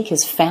 I think,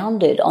 is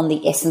founded on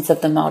the essence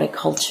of the Maori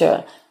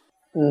culture.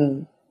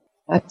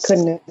 I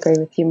couldn't agree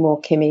with you more,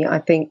 Kimmy. I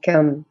think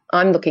I'm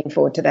looking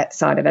forward to that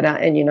side of it.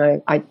 And, you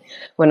know,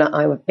 when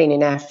I've been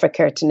in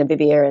Africa to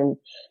Namibia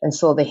and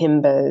saw the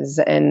Himbas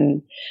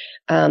and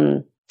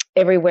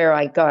everywhere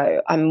I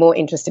go, I'm more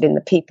interested in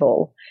the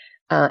people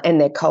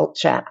and their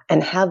culture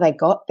and how they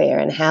got there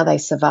and how they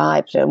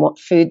survived and what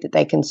food that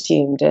they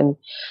consumed. And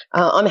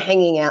I'm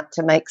hanging out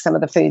to make some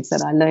of the foods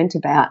that I learned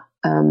about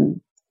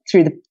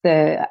through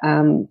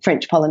the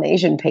French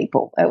Polynesian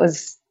people. It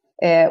was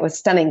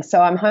stunning.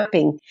 So I'm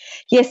hoping,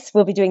 yes,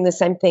 we'll be doing the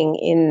same thing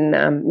in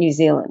New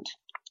Zealand.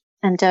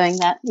 And doing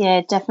that,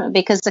 yeah, definitely,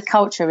 because the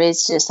culture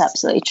is just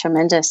absolutely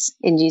tremendous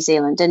in New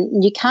Zealand,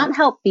 and you can't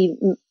help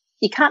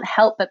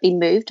but be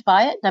moved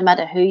by it, no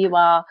matter who you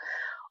are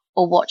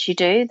or what you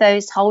do.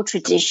 Those whole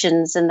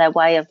traditions and their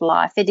way of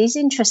life, it is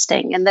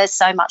interesting, and there's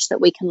so much that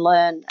we can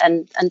learn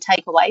and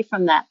take away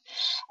from that.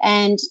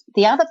 And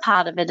the other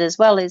part of it as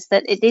well is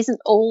that it isn't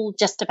all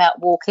just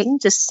about walking,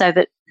 just so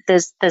that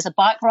there's a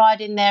bike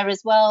ride in there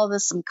as well.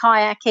 There's some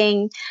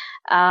kayaking.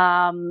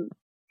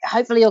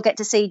 Hopefully you'll get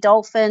to see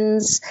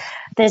dolphins.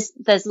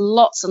 There's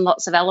lots and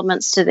lots of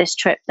elements to this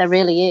trip. There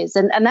really is.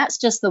 And that's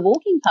just the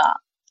walking part,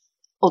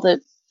 or the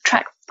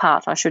track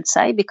part, I should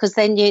say, because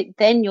then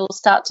you'll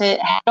start to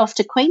head off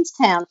to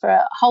Queenstown for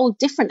a whole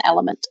different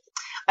element.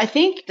 I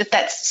think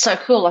that's so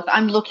cool. Like,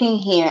 I'm looking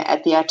here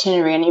at the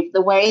itinerary, and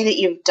the way that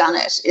you've done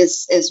it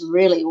is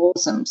really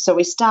awesome. So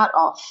we start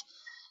off,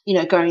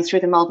 going through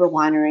the Marlborough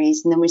wineries,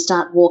 and then we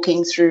start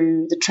walking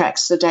through the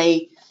tracks. So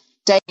Day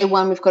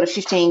 1, we've got a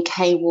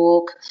 15K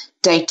walk.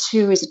 Day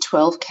 2 is a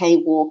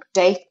 12K walk.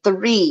 Day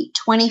 3,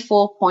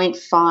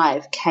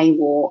 24.5K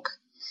walk.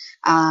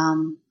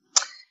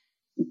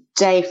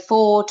 Day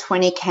 4,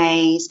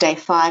 20Ks. Day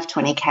 5,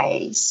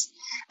 20Ks.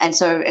 And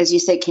so, as you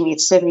said, Kimmy,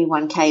 it's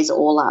 71Ks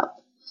all up,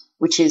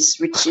 which is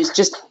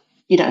just,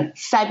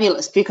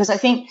 fabulous, because I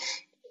think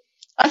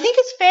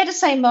it's fair to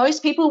say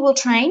most people will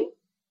train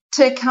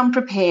to come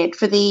prepared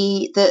for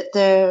the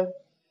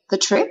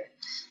trip.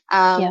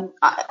 Yeah.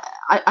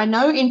 I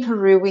know in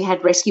Peru we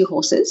had rescue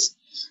horses,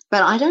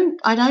 but I don't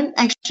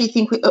actually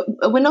think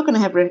we're not going to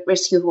have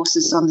rescue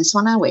horses on this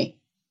one, are we?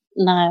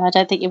 No, I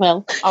don't think you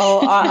will.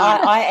 Oh,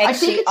 I actually, I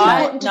think it's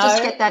important to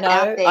just get that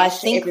out there. I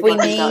think we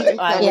need.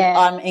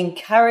 I'm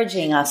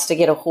encouraging us to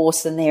get a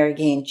horse in there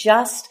again,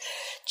 just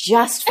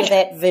for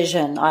that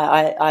vision.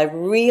 I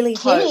really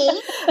hope.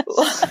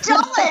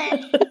 Stop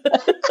it.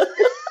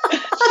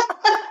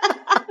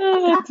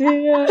 Oh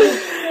dear.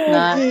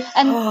 No.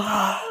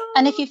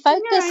 And if you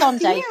focus on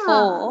day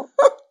 4,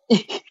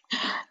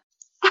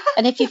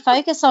 and if you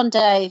focus on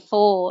day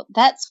 4,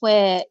 that's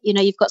where,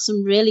 you've got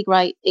some really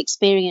great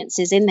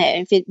experiences in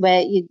there.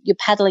 Where you're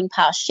paddling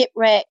past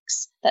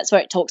shipwrecks, that's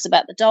where it talks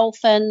about the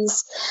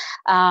dolphins.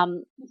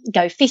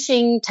 Go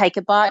fishing, take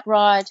a bike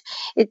ride.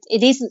 It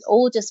isn't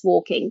all just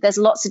walking. There's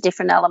lots of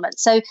different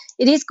elements. So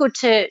it is good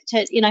to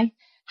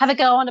have a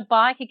go on a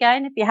bike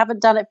again if you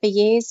haven't done it for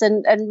years,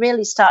 and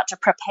really start to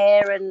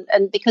prepare.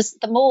 And because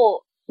the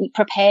more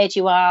prepared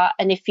you are,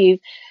 and if you've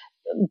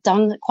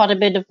done quite a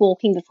bit of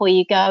walking before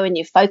you go and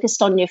you're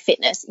focused on your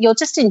fitness, you'll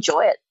just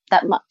enjoy it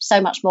so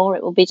much more.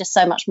 It will be just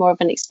so much more of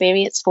an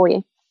experience for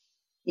you.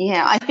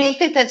 Yeah, I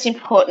think that's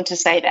important to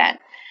say that,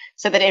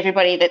 so that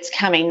everybody that's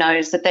coming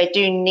knows that they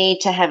do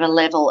need to have a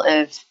level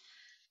of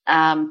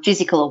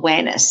physical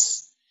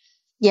awareness,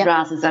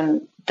 rather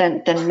than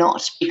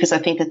not, because I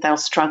think that they'll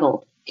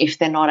struggle if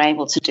they're not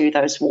able to do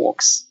those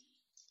walks.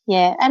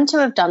 Yeah, and to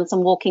have done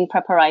some walking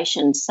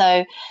preparation.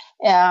 So,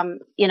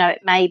 it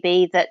may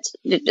be that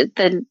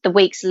the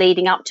weeks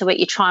leading up to it,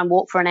 you try and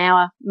walk for an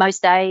hour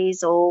most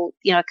days, or,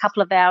 a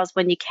couple of hours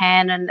when you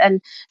can,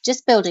 and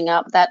just building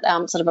up that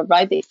sort of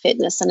aerobic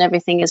fitness and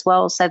everything as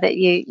well, so that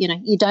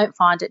you don't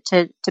find it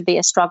to be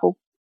a struggle.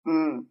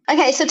 Mm.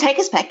 Okay, so take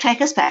us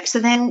back. So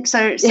then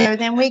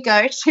we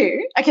go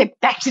to,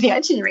 back to the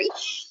itinerary.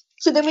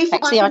 So then we fly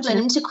from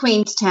Blenheim to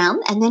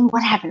Queenstown, and then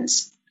what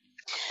happens?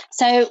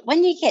 So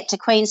when you get to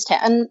Queenstown,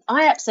 and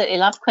I absolutely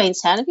love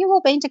Queenstown. Have you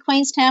all been to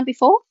Queenstown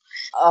before?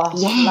 Oh,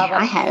 yeah,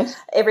 I have.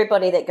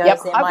 Everybody that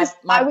goes there,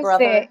 my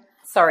brother. There.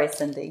 Sorry,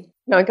 Cindy.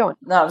 No, go on.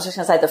 No, I was just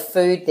going to say the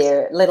food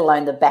there, let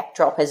alone the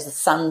backdrop as the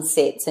sun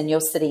sets and you're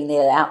sitting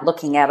there out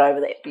looking out over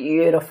that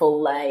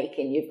beautiful lake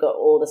and you've got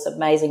all this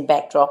amazing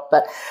backdrop.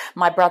 But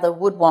my brother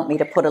would want me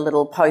to put a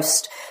little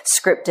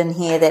postscript in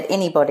here that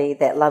anybody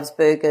that loves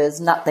burgers,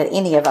 not that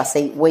any of us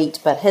eat wheat,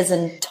 but his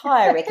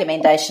entire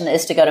recommendation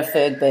is to go to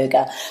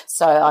Fergburger.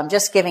 So I'm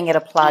just giving it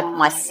a plug.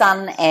 My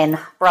son and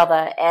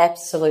brother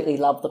absolutely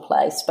love the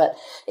place, but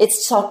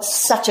it's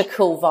such a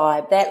cool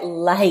vibe. That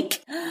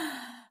lake...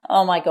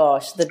 Oh my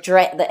gosh,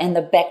 and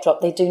the backdrop,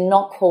 they do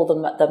not call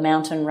the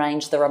mountain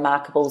range the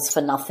Remarkables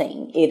for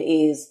nothing. It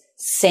is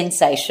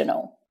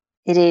sensational.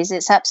 It is.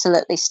 It's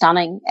absolutely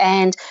stunning.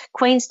 And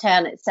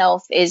Queenstown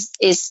itself is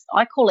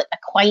I call it a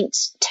quaint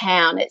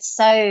town. It's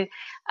so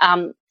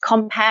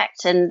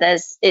compact, and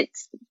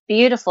it's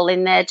beautiful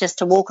in there just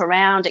to walk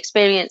around,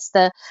 experience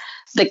the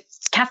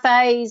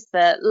cafes,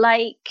 the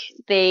lake,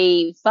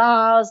 the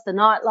bars, the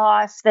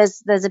nightlife.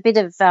 There's a bit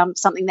of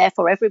something there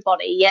for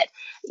everybody. Yet,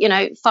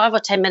 5 or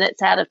 10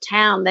 minutes out of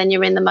town, then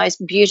you're in the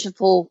most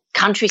beautiful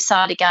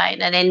countryside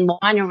again, and then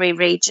winery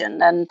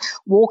region and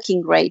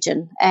walking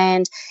region.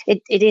 And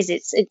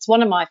it's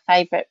one of my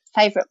favourite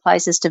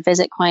places to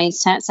visit,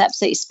 Queenstown. It's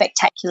absolutely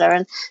spectacular.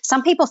 And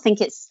some people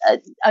think it's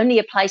only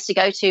a place to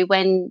go to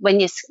when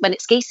it's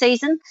ski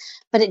season,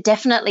 but it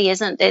definitely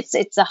isn't.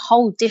 It's a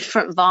whole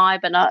different vibe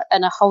and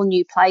a whole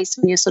new place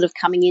when you're sort of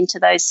coming into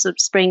those sort of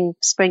spring,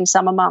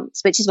 summer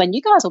months, which is when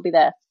you guys will be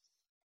there.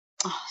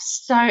 Oh,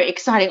 so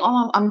exciting.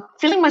 Oh, I'm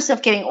feeling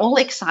myself getting all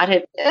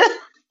excited.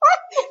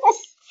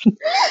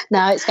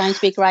 No, it's going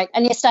to be great.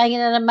 And you're staying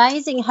in an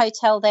amazing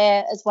hotel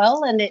there as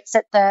well, and it's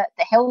at the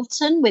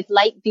Hilton with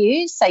lake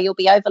views, so you'll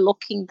be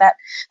overlooking that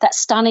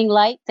stunning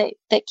lake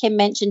that Kim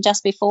mentioned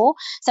just before.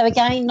 So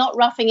again, not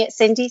roughing it,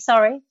 Cindy,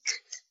 sorry.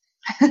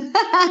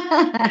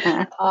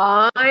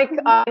 I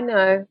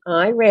know.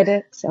 I read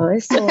it. So I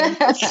saw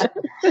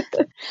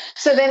it.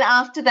 So then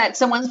after that,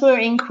 so once we're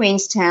in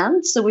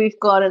Queenstown, so we've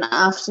got an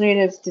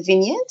afternoon of the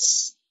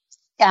vineyards.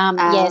 So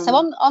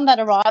on that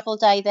arrival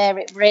day there,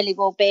 it really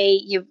will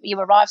be, you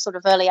arrive sort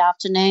of early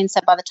afternoon, so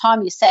by the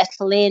time you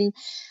settle in,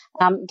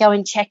 go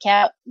and check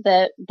out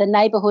the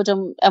neighbourhood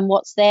and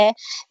what's there.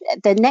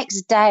 The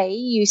next day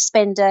you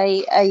spend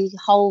a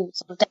whole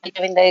sort of day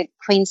doing the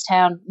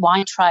Queenstown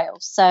wine trail.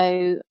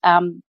 So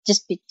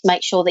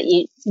make sure that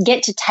you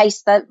get to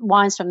taste the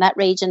wines from that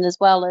region, as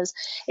well as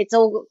it's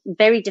all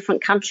very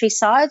different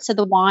countryside. So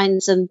the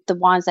wines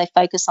they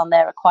focus on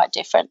there are quite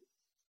different.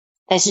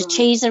 There's a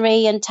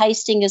cheesery and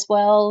tasting as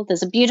well.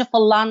 There's a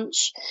beautiful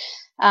lunch,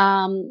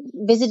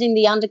 visiting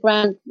the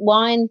underground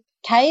wine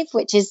cave,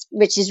 which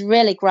is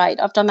really great.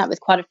 I've done that with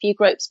quite a few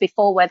groups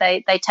before, where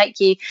they take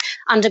you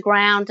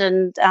underground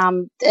and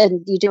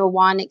you do a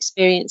wine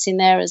experience in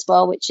there as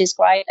well, which is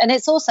great. And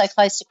it's also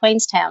close to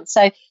Queenstown,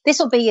 so this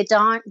will be your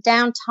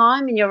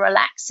downtime, and you're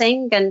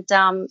relaxing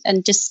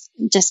and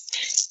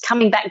just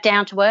coming back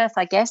down to earth,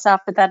 I guess,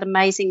 after that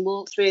amazing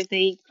walk through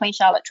the Queen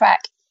Charlotte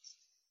track.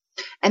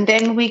 And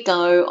then we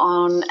go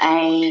on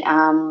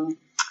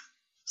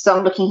so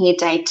I'm looking here,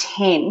 day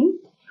 10.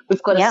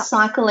 We've got a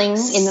cycling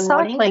in the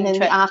morning, and in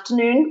the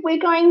afternoon we're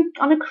going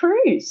on a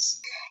cruise.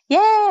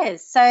 Yeah,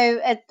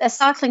 so a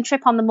cycling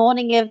trip on the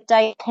morning of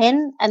day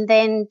 10, and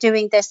then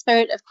doing the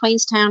Spirit of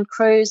Queenstown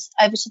cruise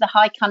over to the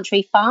High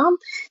Country Farm.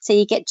 So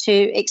you get to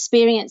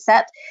experience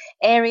that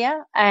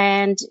area,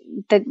 and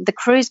the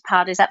cruise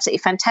part is absolutely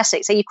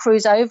fantastic. So you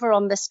cruise over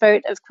on the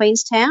Spirit of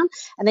Queenstown,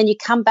 and then you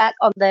come back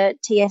on the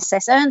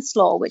TSS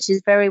Earnslaw, which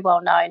is very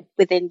well known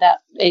within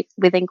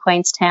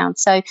Queenstown.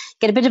 So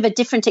get a bit of a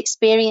different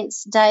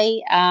experience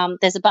day.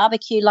 There's a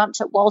barbecue lunch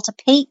at Walter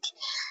Peak.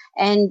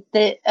 And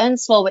the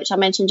Earnslaw, which I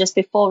mentioned just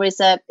before, is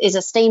a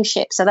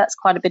steamship, so that's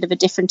quite a bit of a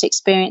different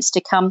experience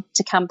to come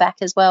back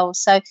as well.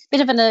 So a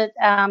bit of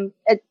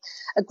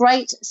a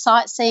great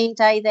sightseeing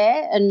day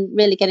there, and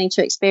really getting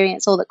to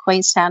experience all that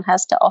Queenstown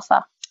has to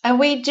offer. Are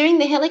we doing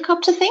the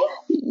helicopter thing?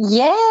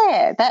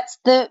 Yeah, that's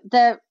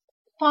the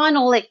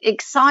final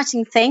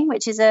exciting thing,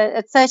 which is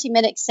a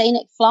 30-minute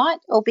scenic flight,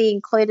 will be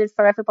included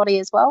for everybody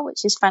as well,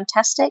 which is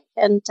fantastic.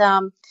 And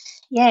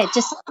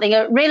just something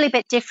a really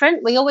bit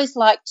different. We always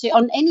like to,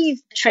 on any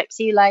trips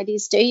you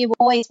ladies do, you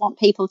always want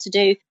people to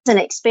do and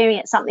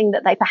experience something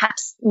that they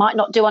perhaps might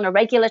not do on a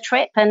regular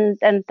trip, and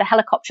the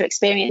helicopter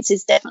experience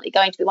is definitely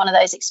going to be one of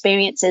those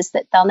experiences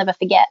that they'll never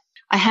forget.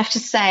 I have to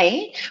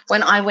say,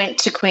 when I went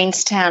to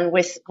Queenstown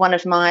with one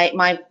of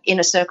my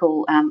Inner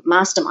Circle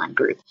mastermind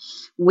group,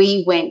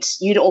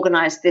 you'd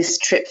organised this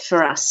trip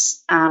for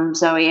us,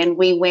 Zoe, and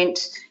we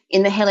went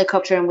in the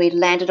helicopter and we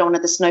landed on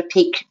at the Snow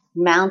Peak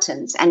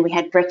Mountains, and we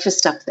had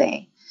breakfast up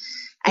there.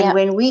 And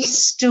when we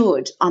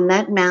stood on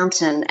that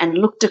mountain and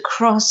looked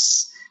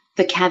across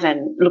the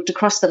cavern, looked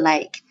across the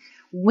lake,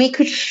 we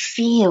could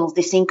feel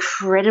this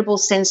incredible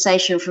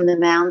sensation from the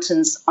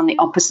mountains on the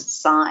opposite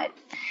side.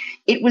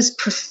 It was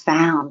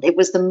profound. It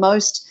was the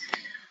most,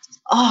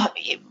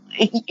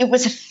 it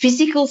was a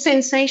physical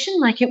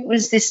sensation. Like, it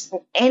was this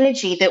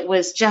energy that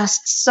was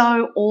just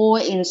so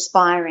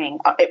awe-inspiring.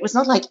 It was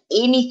not like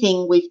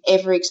anything we've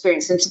ever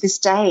experienced. And to this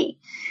day,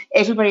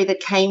 everybody that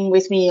came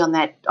with me on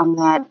that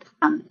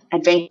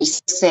adventure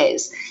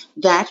says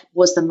that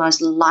was the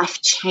most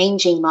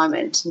life-changing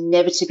moment,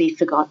 never to be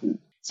forgotten.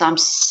 So I'm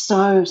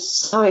so,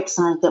 so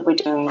excited that we're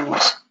doing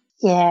it.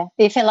 Yeah,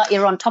 you feel like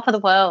you're on top of the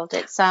world.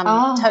 It's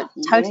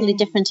totally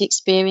different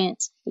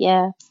experience.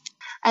 Yeah.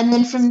 And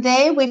then from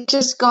there, we've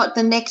just got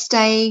the next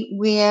day,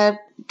 we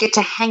get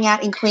to hang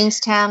out in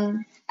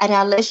Queenstown at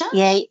our leisure.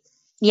 Yeah.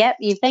 Yep,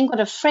 you've then got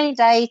a free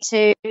day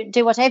to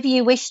do whatever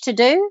you wish to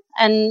do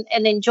and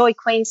enjoy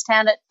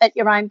Queenstown at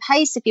your own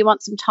pace if you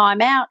want some time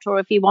out, or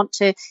if you want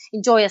to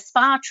enjoy a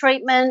spa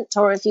treatment,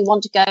 or if you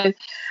want to go,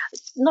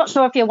 not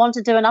sure if you want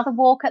to do another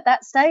walk at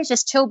that stage,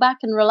 just chill back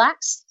and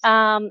relax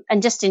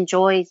and just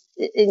enjoy.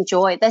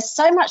 There's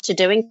so much to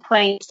do in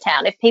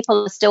Queenstown. If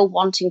people are still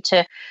wanting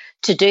to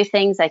do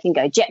things, they can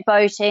go jet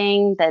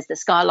boating, there's the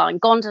Skyline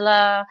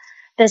Gondola.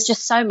 There's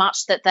just so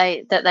much that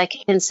they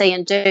can see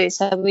and do.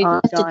 So we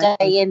left a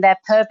day in there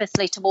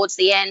purposely towards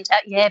the end.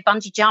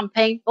 Bungee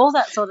jumping, all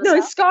that sort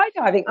of stuff.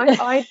 No, skydiving.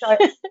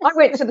 I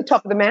went to the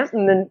top of the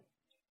mountain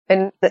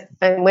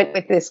and went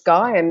with this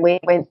guy, and we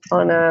went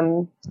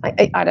on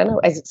I don't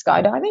know, is it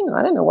skydiving?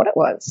 I don't know what it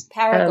was.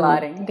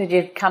 Paragliding. Did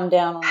you come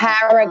down on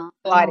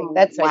paragliding?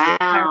 That's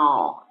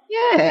wow.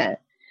 Yeah, it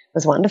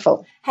was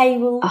wonderful. Hey,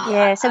 well,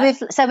 yeah. So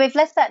we've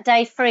left that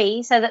day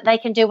free so that they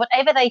can do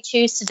whatever they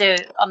choose to do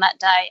on that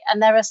day.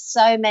 And there are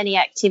so many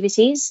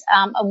activities,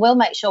 and we'll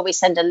make sure we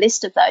send a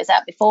list of those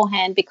out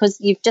beforehand, because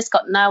you've just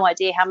got no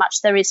idea how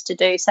much there is to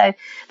do. So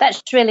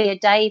that's really a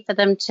day for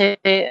them to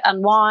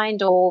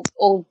unwind, or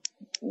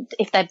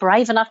if they're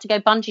brave enough to go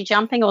bungee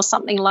jumping or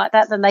something like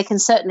that, then they can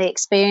certainly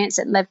experience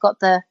it, and they've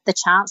got the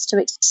chance to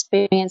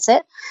experience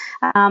it.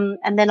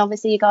 And then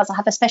obviously you guys will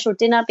have a special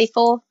dinner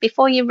before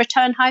you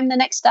return home the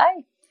next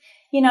day.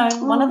 You know,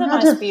 one of the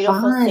most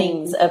beautiful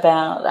things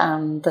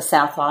about the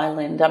South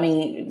Island, I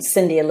mean,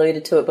 Cindy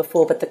alluded to it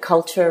before, but the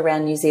culture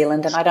around New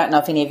Zealand, and I don't know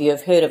if any of you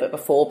have heard of it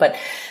before, but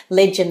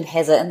legend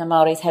has it, and the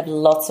Māoris have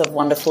lots of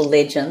wonderful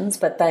legends,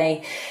 but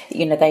they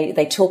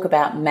talk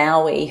about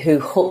Maui,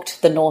 who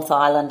hooked the North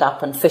Island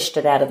up and fished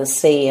it out of the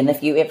sea. And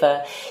if you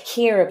ever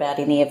hear about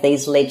any of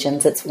these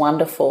legends, it's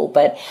wonderful.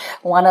 But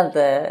one of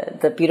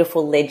the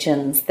beautiful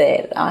legends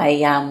that I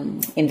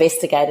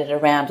investigated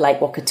around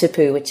Lake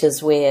Wakatipu, which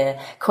is where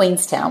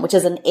Queenstown, which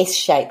is an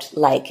S-shaped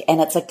lake,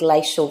 and it's a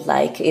glacial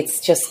lake.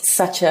 It's just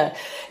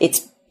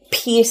it's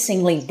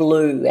piercingly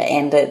blue,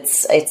 and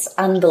it's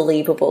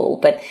unbelievable.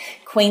 But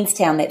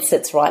Queenstown, that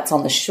sits right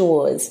on the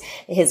shores,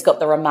 has got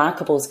the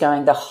Remarkables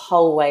going the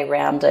whole way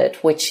around it,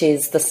 which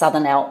is the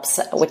Southern Alps,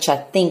 which I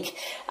think,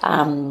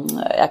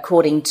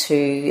 according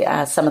to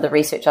some of the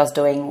research I was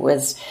doing,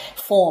 was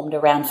formed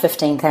around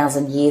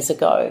 15,000 years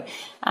ago.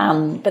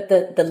 But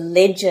the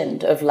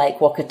legend of Lake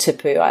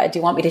Wakatipu, do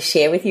you want me to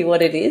share with you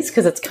what it is?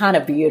 Because it's kind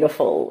of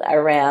beautiful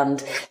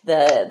around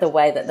the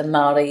way that the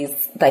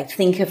Māoris, they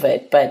think of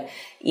it. But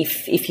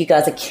if you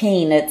guys are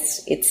keen,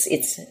 it's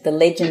the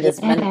legend is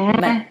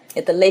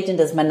the legend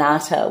is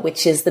Manata,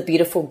 which is the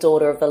beautiful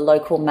daughter of the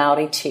local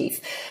Māori chief,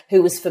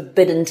 who was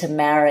forbidden to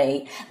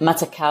marry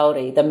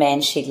Matakauri, the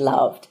man she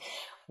loved.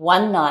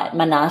 One night,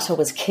 Manata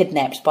was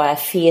kidnapped by a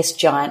fierce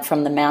giant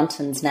from the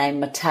mountains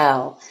named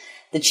Matau.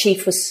 The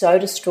chief was so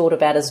distraught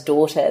about his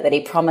daughter that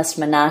he promised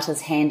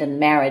Manata's hand in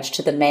marriage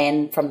to the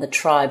man from the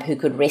tribe who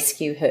could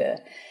rescue her.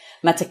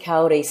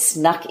 Matakauri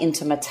snuck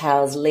into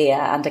Matau's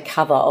lair under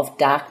cover of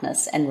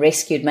darkness and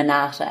rescued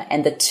Manata,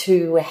 and the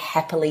two were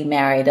happily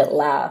married at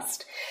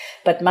last.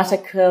 But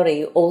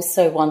Matakauri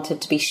also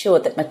wanted to be sure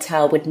that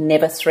Matau would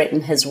never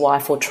threaten his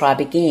wife or tribe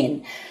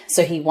again,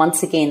 so he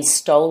once again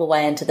stole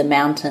away into the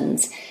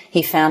mountains.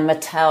 He found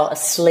Matau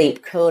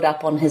asleep, curled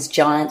up on his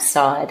giant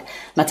side.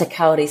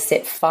 Matakauri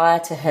set fire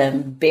to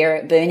him,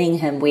 burning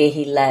him where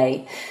he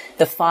lay.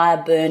 The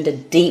fire burned a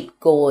deep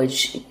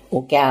gouge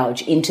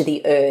into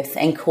the earth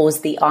and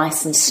caused the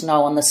ice and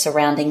snow on the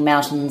surrounding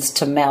mountains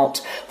to melt,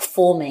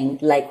 forming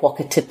Lake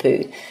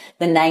Wakatipu.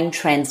 The name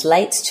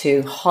translates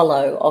to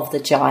Hollow of the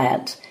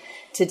Giant.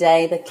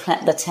 Today,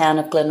 the town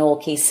of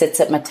Glenorchy sits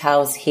at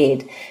Matau's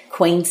head,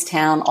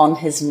 Queenstown on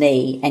his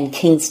knee, and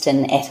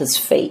Kingston at his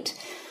feet.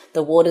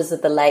 The waters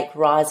of the lake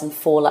rise and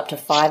fall up to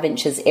 5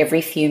 inches every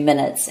few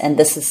minutes, and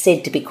this is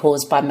said to be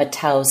caused by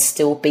Matau's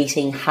still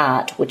beating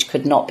heart, which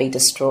could not be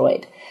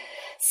destroyed.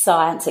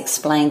 Science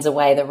explains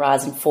away the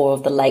rise and fall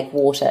of the lake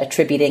water,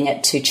 attributing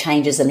it to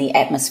changes in the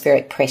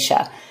atmospheric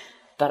pressure.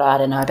 But I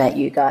don't know about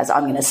you guys.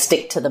 I'm going to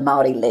stick to the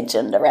Māori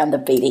legend around the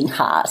beating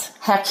heart.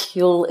 How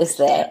cool is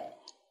that?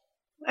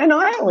 And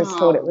I always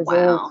thought it was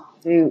all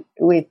to do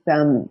with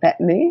that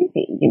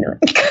movie, you know.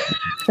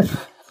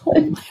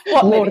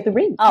 What Lord movie? of the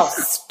Rings. Oh,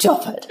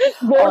 stop it.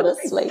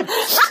 Honestly.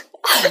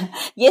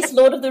 Yes,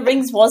 Lord of the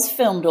Rings was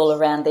filmed all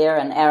around there,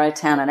 and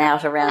Arrowtown and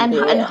out around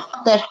there. And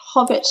that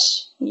Hobbit,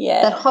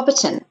 that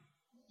Hobbiton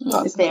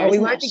is there. We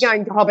won't be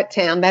going to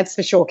Hobbittown, that's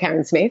for sure,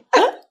 Karen Smith.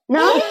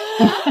 No?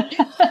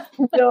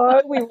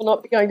 No, we will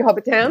not be going to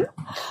Hobbittown.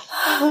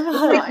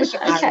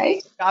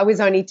 Okay. I was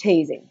only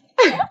teasing.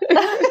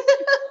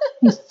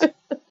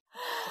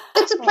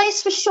 It's a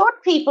place for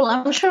short people.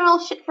 I'm sure I'll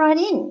fit right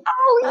in.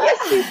 Oh,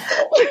 yes.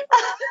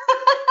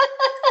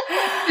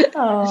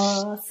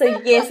 So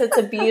yes, it's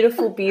a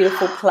beautiful,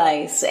 beautiful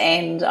place,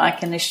 and I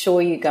can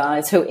assure you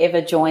guys, whoever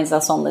joins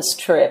us on this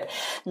trip,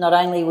 not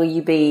only will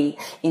you be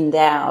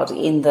endowed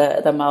in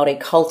the Māori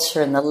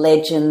culture and the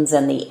legends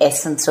and the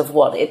essence of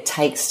what it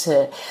takes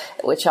to,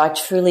 which I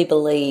truly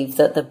believe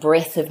that the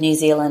breath of New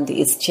Zealand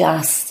is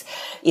just,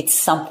 it's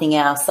something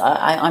else.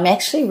 I'm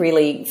actually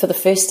really, for the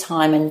first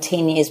time in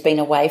 10 years being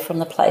away from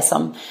the place,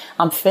 I'm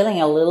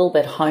feeling a little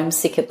bit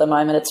homesick at the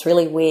moment. It's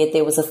really weird.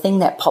 There was a thing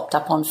that popped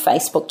up on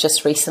Facebook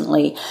just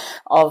recently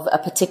of a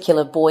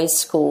particular boys'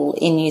 school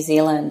in New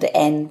Zealand,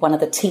 and one of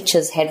the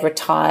teachers had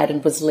retired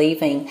and was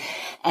leaving,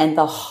 and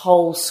the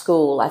whole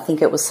school, I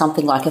think it was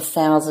something like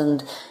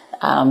 1,000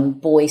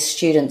 boy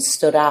students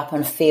stood up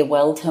and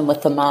farewelled him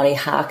with the Māori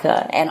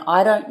haka. And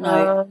I don't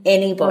know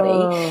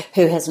anybody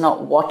who has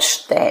not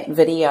watched that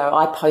video.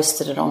 I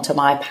posted it onto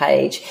my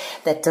page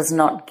that does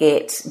not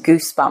get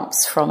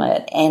goosebumps from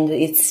it. And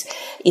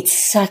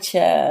it's such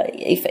a,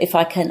 if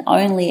I can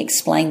only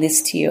explain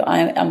this to you,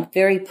 I'm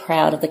very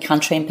proud of the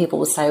country, and people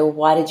will say, well,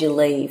 why did you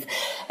leave?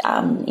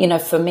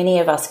 For many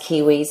of us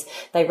Kiwis,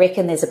 they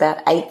reckon there's about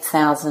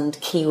 8,000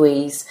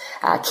 Kiwis,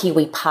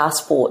 Kiwi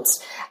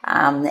passports,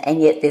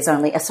 and yet there's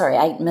only,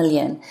 8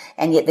 million,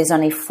 and yet there's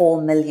only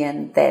 4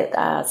 million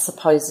that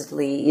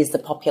supposedly is the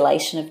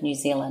population of New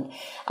Zealand.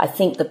 I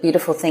think the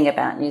beautiful thing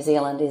about New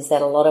Zealand is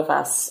that a lot of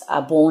us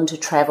are born to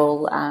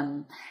travel.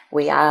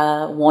 We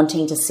are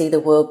wanting to see the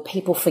world.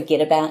 People forget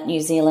about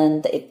New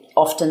Zealand.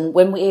 Often,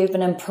 when we're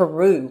even in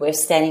Peru, we're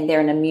standing there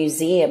in a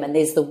museum and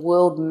there's the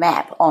world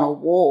map on a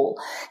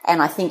wall.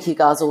 And I think you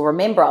guys will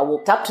remember I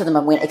walked up to them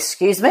and went,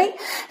 excuse me,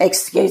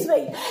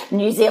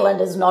 New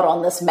Zealand is not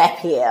on this map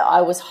here.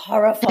 I was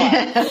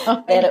horrified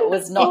that it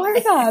was not.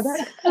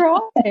 That's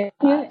right.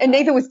 Yeah. And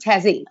neither was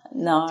Tassie.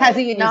 No.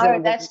 Tassie and New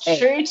Zealand. That's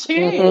true too.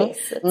 Yes,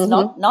 it's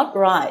not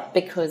right,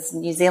 because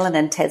New Zealand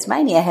and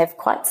Tasmania have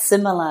quite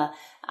similar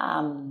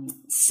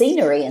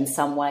scenery in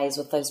some ways,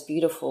 with those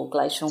beautiful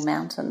glacial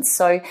mountains.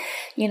 So,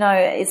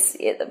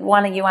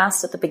 one of you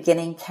asked at the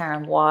beginning,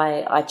 Karen,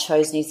 why I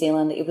chose New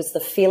Zealand. It was the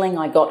feeling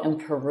I got in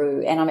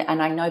Peru, and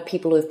I know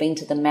people who've been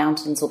to the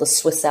mountains or the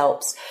Swiss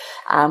Alps,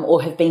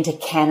 or have been to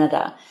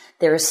Canada.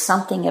 There is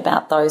something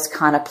about those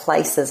kind of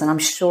places, and I'm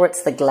sure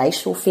it's the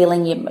glacial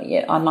feeling.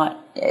 You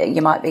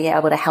might be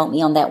able to help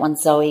me on that one,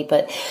 Zoe,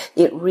 but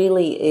it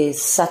really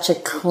is such a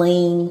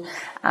clean,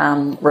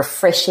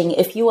 refreshing.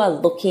 If you are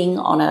looking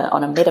on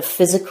a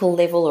metaphysical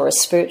level or a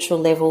spiritual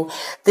level,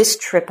 this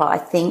trip, I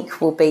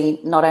think, will be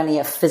not only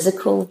a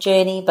physical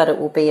journey, but it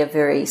will be a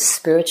very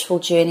spiritual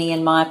journey,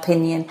 in my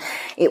opinion.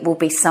 It will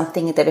be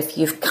something that if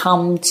you've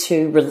come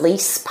to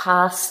release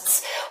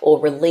pasts or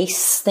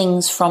release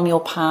things from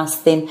your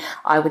past, then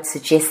I would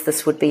suggest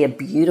this would be a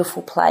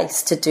beautiful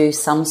place to do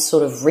some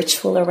sort of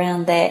ritual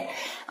around that.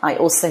 I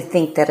also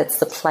think that it's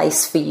the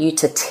place for you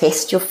to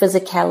test your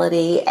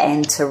physicality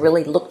and to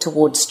really look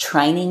towards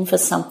training for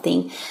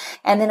something.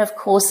 And then, of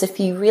course, if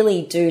you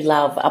really do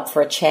love Up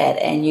for a Chat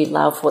and you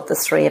love what the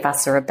three of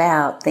us are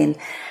about, then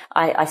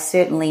I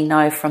certainly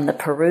know from the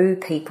Peru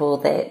people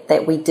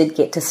that we did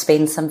get to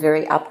spend some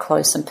very up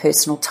close and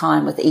personal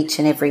time with each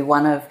and every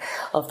one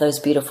of those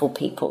beautiful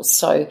people.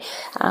 So,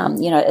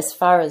 as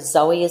far as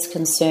Zoe is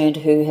concerned,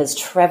 who has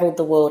travelled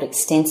the world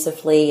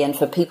extensively, and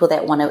for people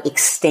that want to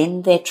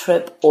extend their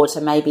trip or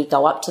to maybe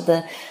go up to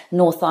the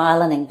North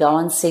Island and go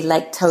and see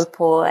Lake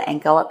Taupo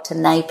and go up to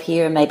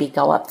Napier and maybe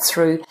go up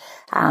through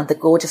the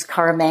gorgeous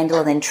Coromandel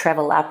and then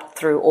travel up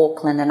through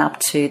Auckland and up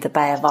to the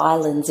Bay of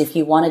Islands. If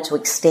you wanted to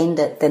extend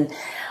it, then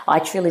I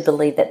truly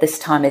believe that this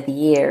time of the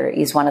year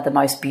is one of the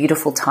most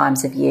beautiful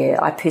times of year.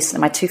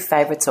 My two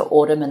favourites are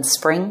autumn and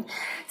spring.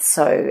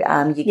 So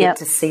you get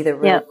to see the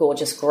real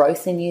gorgeous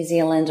growth in New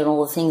Zealand, and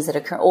all the things that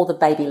occur. All the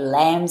baby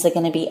lambs are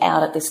going to be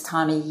out at this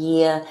time of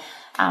year.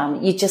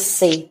 You just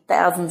see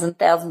thousands and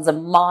thousands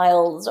of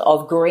miles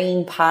of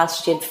green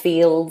pastured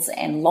fields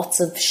and lots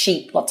of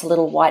sheep, lots of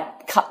little white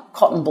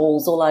cotton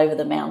balls all over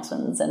the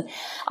mountains. And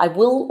I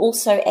will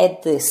also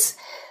add this: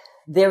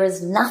 there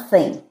is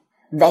nothing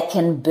that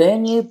can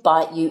burn you,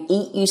 bite you,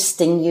 eat you,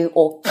 sting you,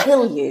 or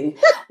kill you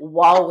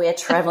while we're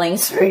traveling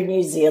through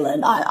New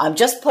Zealand. I'm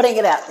just putting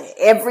it out there.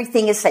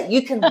 Everything is safe.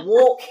 You can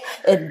walk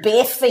in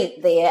bare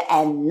feet there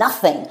and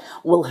nothing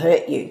will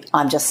hurt you.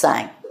 I'm just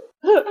saying.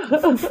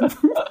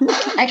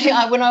 Actually,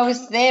 when I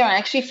was there, I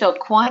actually felt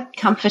quite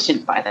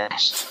comforted by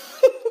that.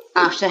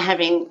 After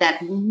having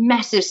that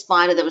massive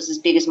spider that was as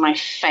big as my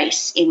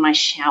face in my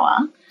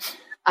shower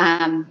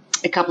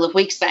a couple of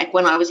weeks back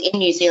when I was in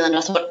New Zealand,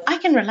 I thought, I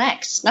can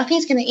relax.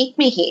 Nothing's going to eat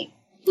me here.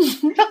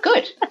 Felt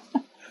good.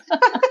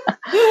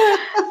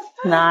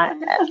 No.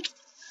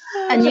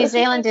 And New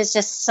Zealand is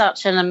just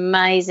such an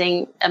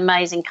amazing,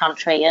 amazing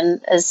country.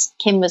 And as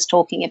Kim was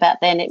talking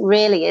about then, it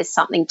really is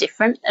something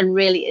different and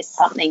really is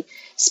something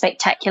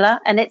spectacular.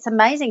 And it's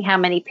amazing how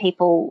many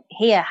people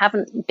here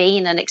haven't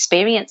been and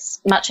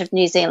experienced much of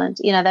New Zealand.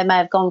 You know, they may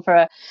have gone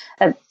for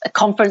a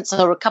conference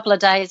or a couple of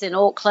days in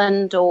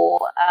Auckland, or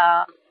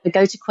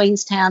go to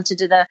Queenstown to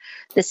do the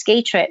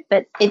ski trip.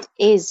 But it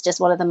is just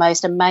one of the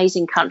most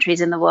amazing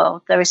countries in the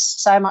world. There is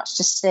so much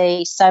to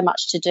see, so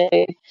much to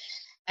do.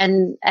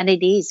 And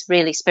it is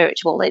really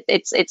spiritual.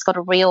 It's got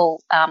a real,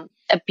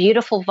 a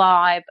beautiful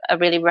vibe, a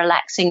really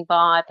relaxing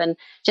vibe, and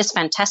just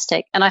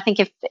fantastic. And I think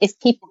if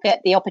people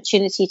get the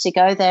opportunity to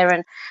go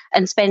there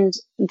and spend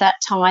that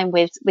time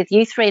with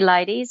you three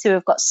ladies who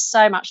have got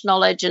so much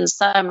knowledge and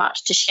so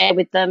much to share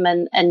with them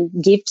and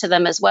give to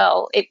them as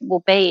well, it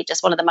will be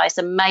just one of the most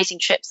amazing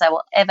trips they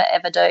will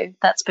ever do.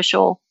 That's for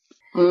sure.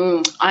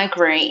 I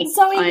agree.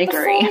 Zoe,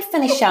 before we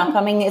finish up,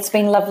 I mean, it's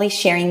been lovely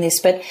sharing this,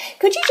 but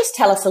could you just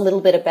tell us a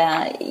little bit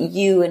about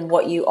you and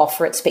what you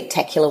offer at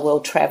Spectacular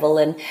World Travel,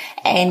 and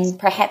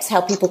perhaps how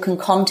people can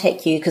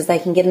contact you, because they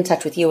can get in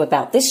touch with you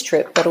about this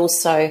trip, but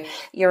also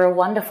you're a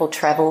wonderful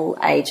travel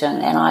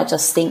agent, and I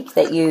just think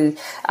that you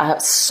are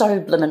so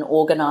blimmin'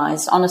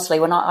 organised. Honestly,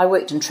 when I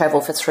worked in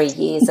travel for 3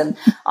 years and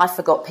I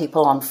forgot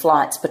people on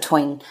flights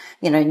between,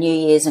 New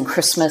Year's and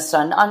Christmas,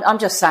 and I'm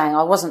just saying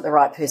I wasn't the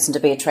right person to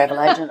be a travel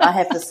agent, I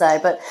have to say,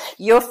 but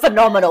you're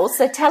phenomenal.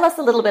 So tell us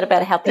a little bit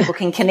about how people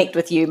can connect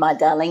with you, my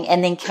darling,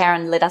 and then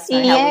Karen, let us know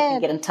how we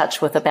can get in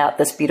touch with about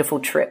this beautiful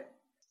trip.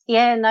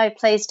 Yeah, no,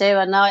 please do.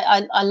 And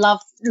I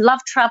love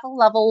travel,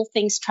 love all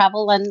things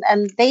travel.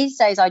 And these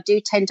days I do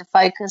tend to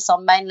focus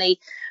on mainly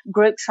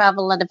group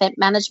travel and event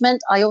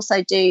management. I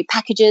also do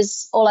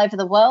packages all over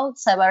the world.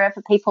 So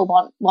wherever people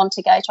want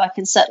to go to, I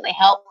can certainly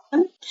help them.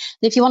 And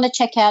if you want to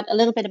check out a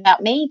little bit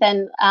about me,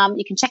 then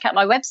you can check out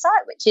my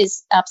website, which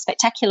is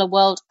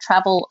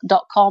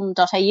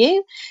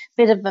spectacularworldtravel.com.au.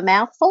 Bit of a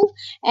mouthful.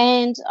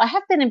 And I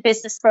have been in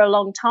business for a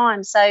long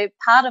time. So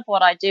part of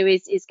what I do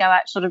is go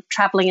out sort of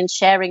traveling and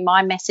sharing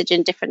my message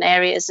in different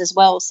areas as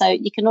well. So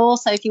you can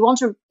also, if you want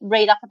to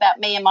read up about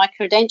me and my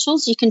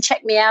credentials, you can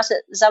check me out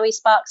at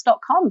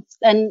zoesparks.com.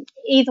 And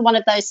either one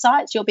of those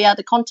sites, you'll be able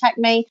to contact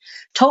me,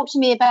 talk to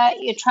me about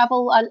your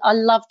travel. I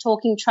love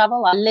talking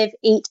travel. I live,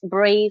 eat,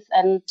 breathe,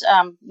 and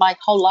my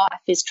whole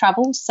life is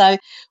travel. So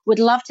would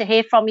love to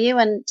hear from you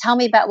and tell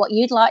me about what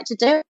you'd like to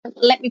do.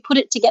 Let me put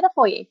it together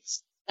for you.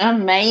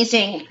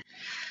 Amazing.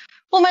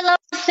 Well, my love,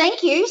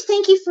 thank you.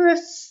 Thank you for a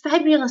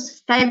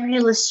fabulous,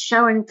 fabulous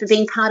show and for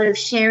being part of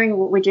sharing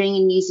what we're doing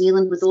in New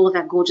Zealand with all of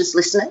our gorgeous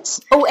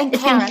listeners. Oh, and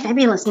it's Karen, been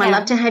fabulous, my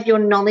love, to have your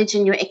knowledge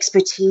and your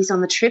expertise on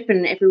the trip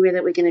and everywhere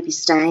that we're going to be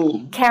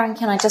staying. Karen,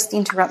 can I just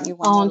interrupt you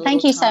one more and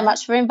thank you so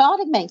much for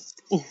inviting me.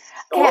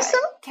 Awesome.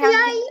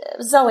 Karen,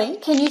 Zoe,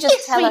 can you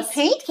just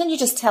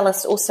tell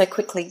us also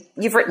quickly,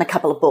 you've written a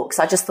couple of books.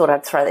 I just thought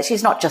I'd throw that.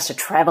 She's not just a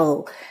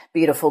travel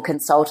beautiful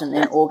consultant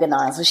and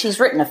organizer. She's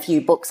written a few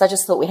books. I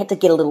just thought we had to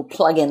get a little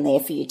plug in there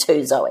for you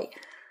too, Zoe.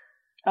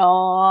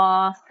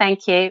 Oh,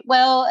 thank you.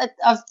 Well,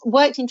 I've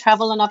worked in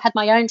travel and I've had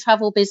my own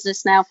travel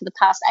business now for the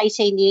past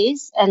 18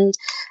 years. And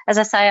as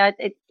I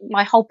say,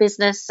 my whole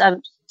business,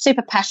 I'm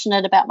super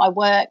passionate about my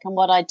work and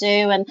what I do,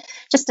 and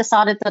just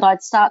decided that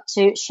I'd start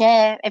to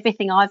share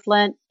everything I've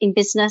learned in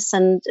business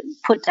and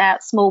put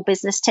out small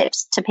business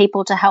tips to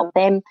people to help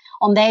them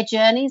on their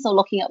journeys or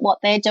looking at what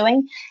they're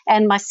doing.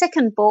 And my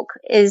second book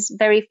is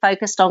very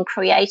focused on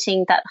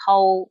creating that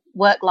whole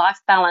work-life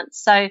balance.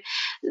 So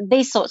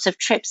these sorts of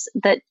trips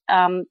that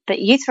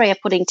you three are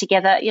putting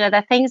together,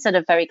 they're things that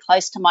are very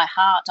close to my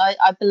heart.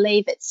 I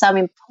believe it's so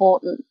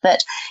important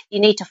that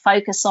you need to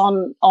focus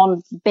on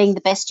being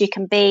the best you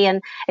can be,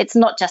 and it's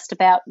not just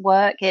about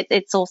work,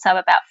 it's also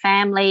about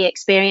family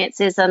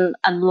experiences and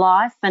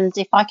life. And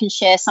if I can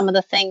share some of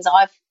the things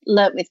I've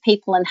learnt with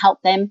people and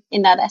help them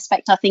in that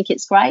aspect, I think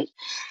it's great.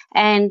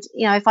 And,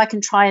 if I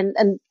can try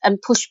and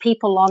push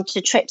people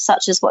onto trips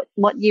such as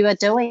what you are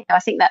doing, I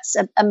think that's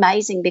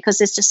amazing, because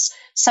there's just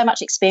so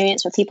much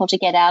experience for people to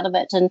get out of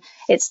it. And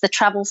it's the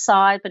travel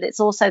side, but it's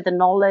also the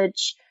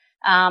knowledge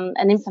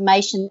and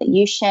information that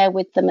you share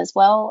with them as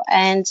well.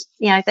 And,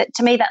 that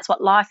to me, that's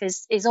what life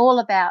is all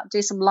about.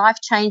 Do some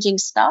life-changing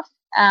stuff.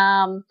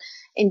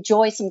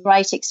 Enjoy some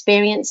great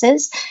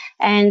experiences.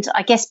 And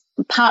I guess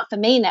part for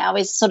me now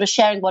is sort of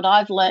sharing what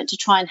I've learned to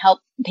try and help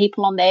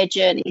people on their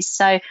journeys.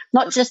 So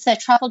not just their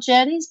travel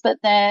journeys,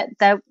 but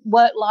their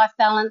work-life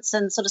balance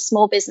and sort of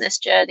small business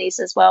journeys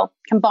as well.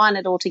 Combine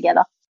it all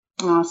together.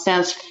 Oh,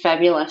 sounds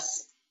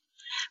fabulous.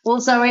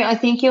 Well, Zoe, I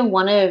think you're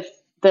one of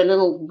the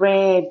little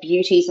rare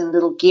beauties and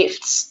little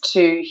gifts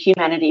to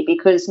humanity,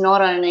 because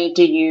not only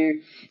do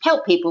you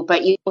help people,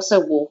 but you also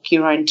walk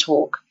your own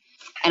talk.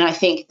 And I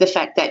think the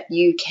fact that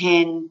you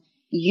can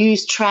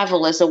use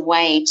travel as a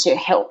way to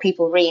help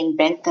people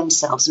reinvent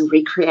themselves and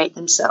recreate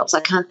themselves, I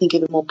can't think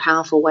of a more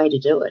powerful way to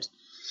do it.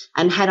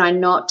 And had I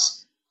not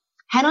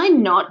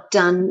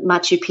done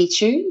Machu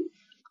Picchu,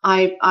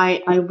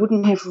 I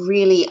wouldn't have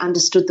really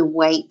understood the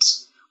weight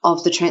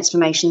of the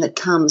transformation that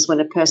comes when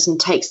a person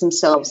takes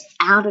themselves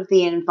out of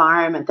the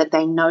environment that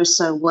they know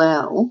so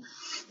well,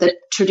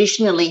 that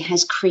traditionally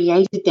has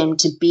created them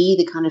to be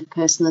the kind of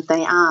person that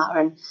they are,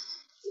 and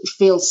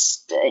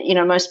feels,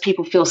 most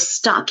people feel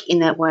stuck in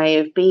that way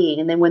of being.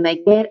 And then when they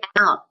get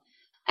out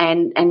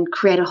and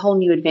create a whole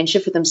new adventure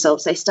for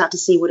themselves, they start to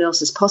see what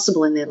else is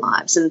possible in their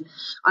lives. And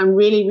I'm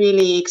really,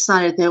 really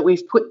excited that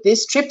we've put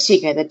this trip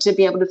together to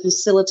be able to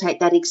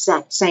facilitate that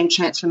exact same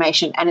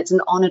transformation. And it's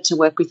an honor to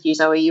work with you,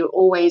 Zoe. You're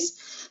always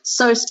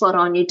so spot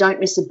on. You don't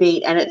miss a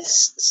beat. And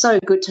it's so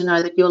good to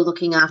know that you're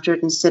looking after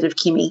it instead of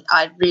Kimmy.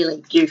 I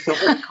really do feel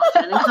very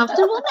confident and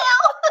comfortable now.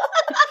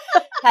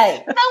 Hey,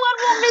 no one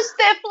will miss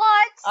their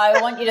flights.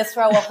 I want you to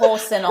throw a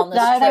horse in on this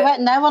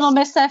trip. No one will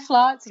miss their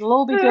flights. It'll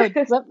all be good.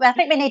 I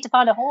think we need to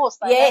find a horse,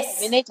 though.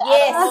 Yes. We need to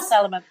add a horse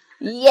element.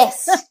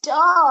 Yes.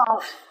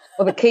 Stop.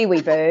 or the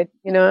kiwi bird.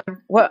 You know,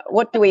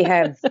 what do we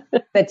have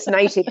that's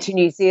native to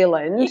New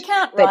Zealand You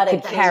can't that ride a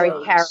could carry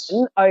kiwi.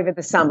 Karen over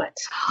the summit?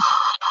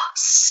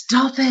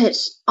 Stop it.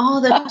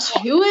 Oh, the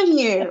two of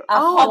you.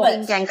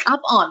 hobbit. Gang up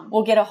on.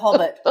 We'll get a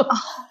hobbit. No,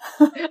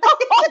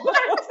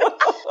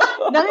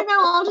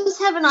 I'll just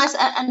have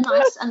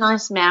a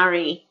nice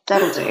Maori.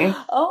 That'll do.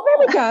 Oh, There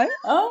we go.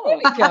 Oh, There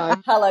we go.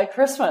 Hello,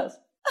 Christmas.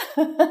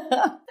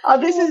 Oh,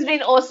 this has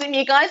been awesome,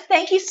 you guys.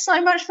 Thank you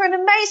so much for an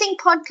amazing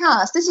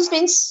podcast. This has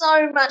been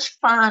so much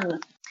fun.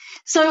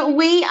 So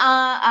we're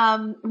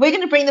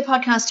going to bring the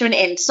podcast to an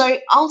end. So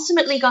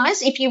ultimately,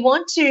 guys, if you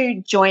want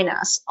to join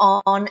us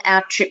on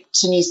our trip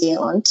to New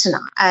Zealand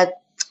tonight,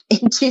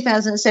 in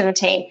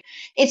 2017,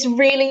 it's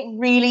really,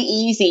 really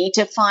easy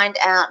to find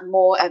out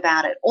more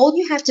about it. All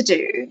you have to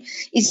do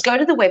is go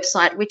to the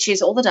website, which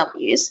is all the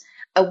W's,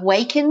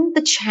 Awaken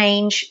the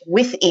Change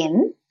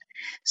Within.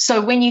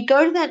 So when you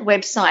go to that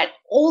website,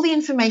 all the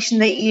information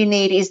that you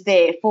need is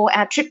there for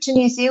our trip to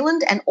New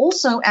Zealand and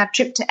also our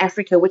trip to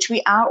Africa, which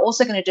we are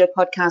also going to do a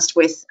podcast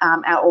with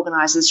our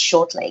organisers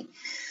shortly.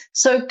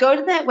 So go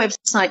to that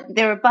website.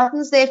 There are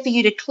buttons there for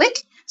you to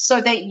click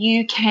so that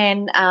you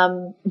can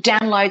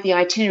download the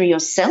itinerary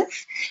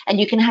yourself, and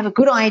you can have a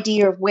good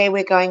idea of where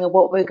we're going and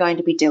what we're going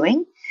to be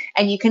doing.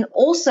 And you can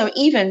also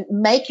even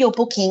make your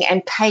booking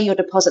and pay your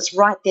deposits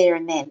right there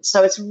and then.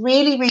 So it's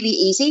really, really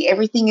easy.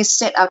 Everything is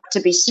set up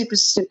to be super,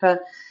 super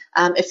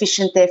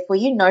efficient there for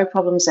you. No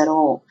problems at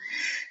all.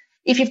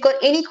 If you've got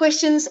any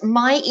questions,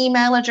 my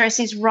email address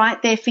is right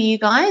there for you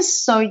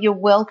guys. So you're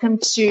welcome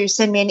to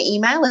send me an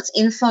email. It's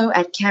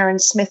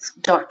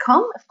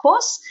info@karensmith.com, of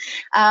course.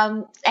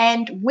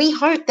 And we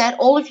hope that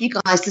all of you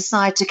guys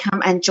decide to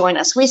come and join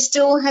us. We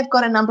still have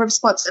got a number of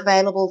spots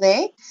available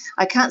there.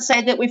 I can't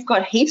say that we've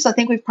got heaps. I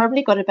think we've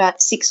probably got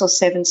about 6 or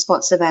 7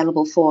 spots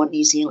available for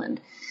New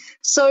Zealand.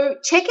 So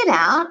check it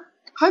out.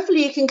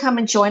 Hopefully you can come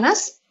and join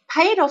us.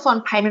 Pay it off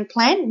on payment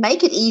plan.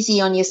 Make it easy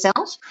on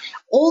yourself.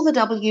 All the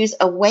W's,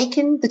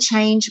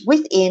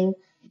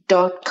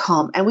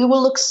 awakenthechangewithin.com. And we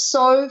will look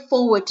so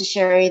forward to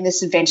sharing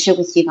this adventure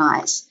with you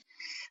guys.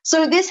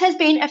 So this has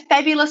been a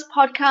fabulous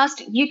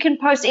podcast. You can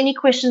post any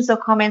questions or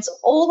comments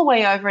all the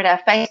way over at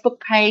our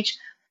Facebook page,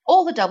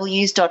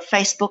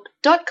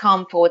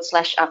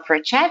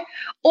 allthews.facebook.com/up-for-a-chat,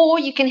 or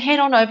you can head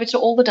on over to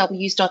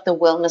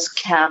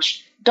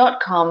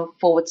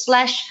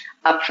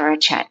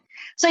allthews.thewellnesscouch.com/up-for-a-chat.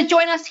 So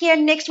join us here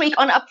next week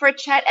on Up for a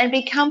Chat and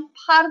become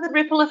part of the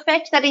ripple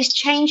effect that is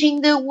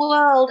changing the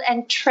world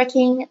and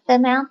trekking the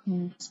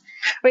mountains.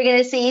 We're going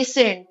to see you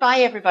soon. Bye,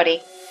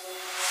 everybody.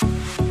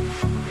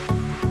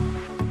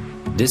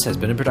 This has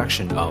been a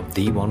production of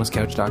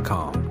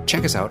TheWellnessCouch.com.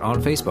 Check us out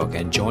on Facebook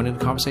and join in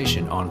the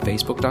conversation on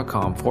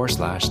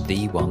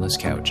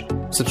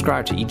Facebook.com/TheWellnessCouch.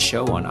 Subscribe to each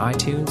show on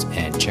iTunes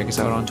and check us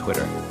out on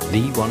Twitter.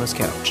 The Wellness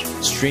Couch,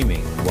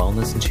 streaming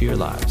wellness into your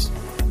lives.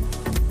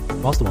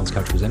 Whilst the Wellness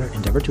Couch presenter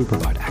endeavor to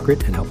provide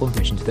accurate and helpful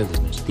information to their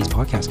listeners, these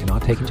podcasts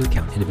cannot take into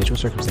account individual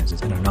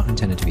circumstances and are not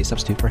intended to be a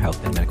substitute for health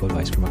and medical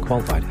advice from a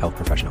qualified health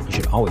professional. You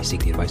should always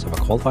seek the advice of a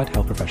qualified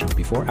health professional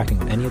before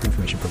acting on any of the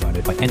information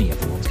provided by any of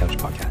the Wellness Couch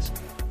podcasts.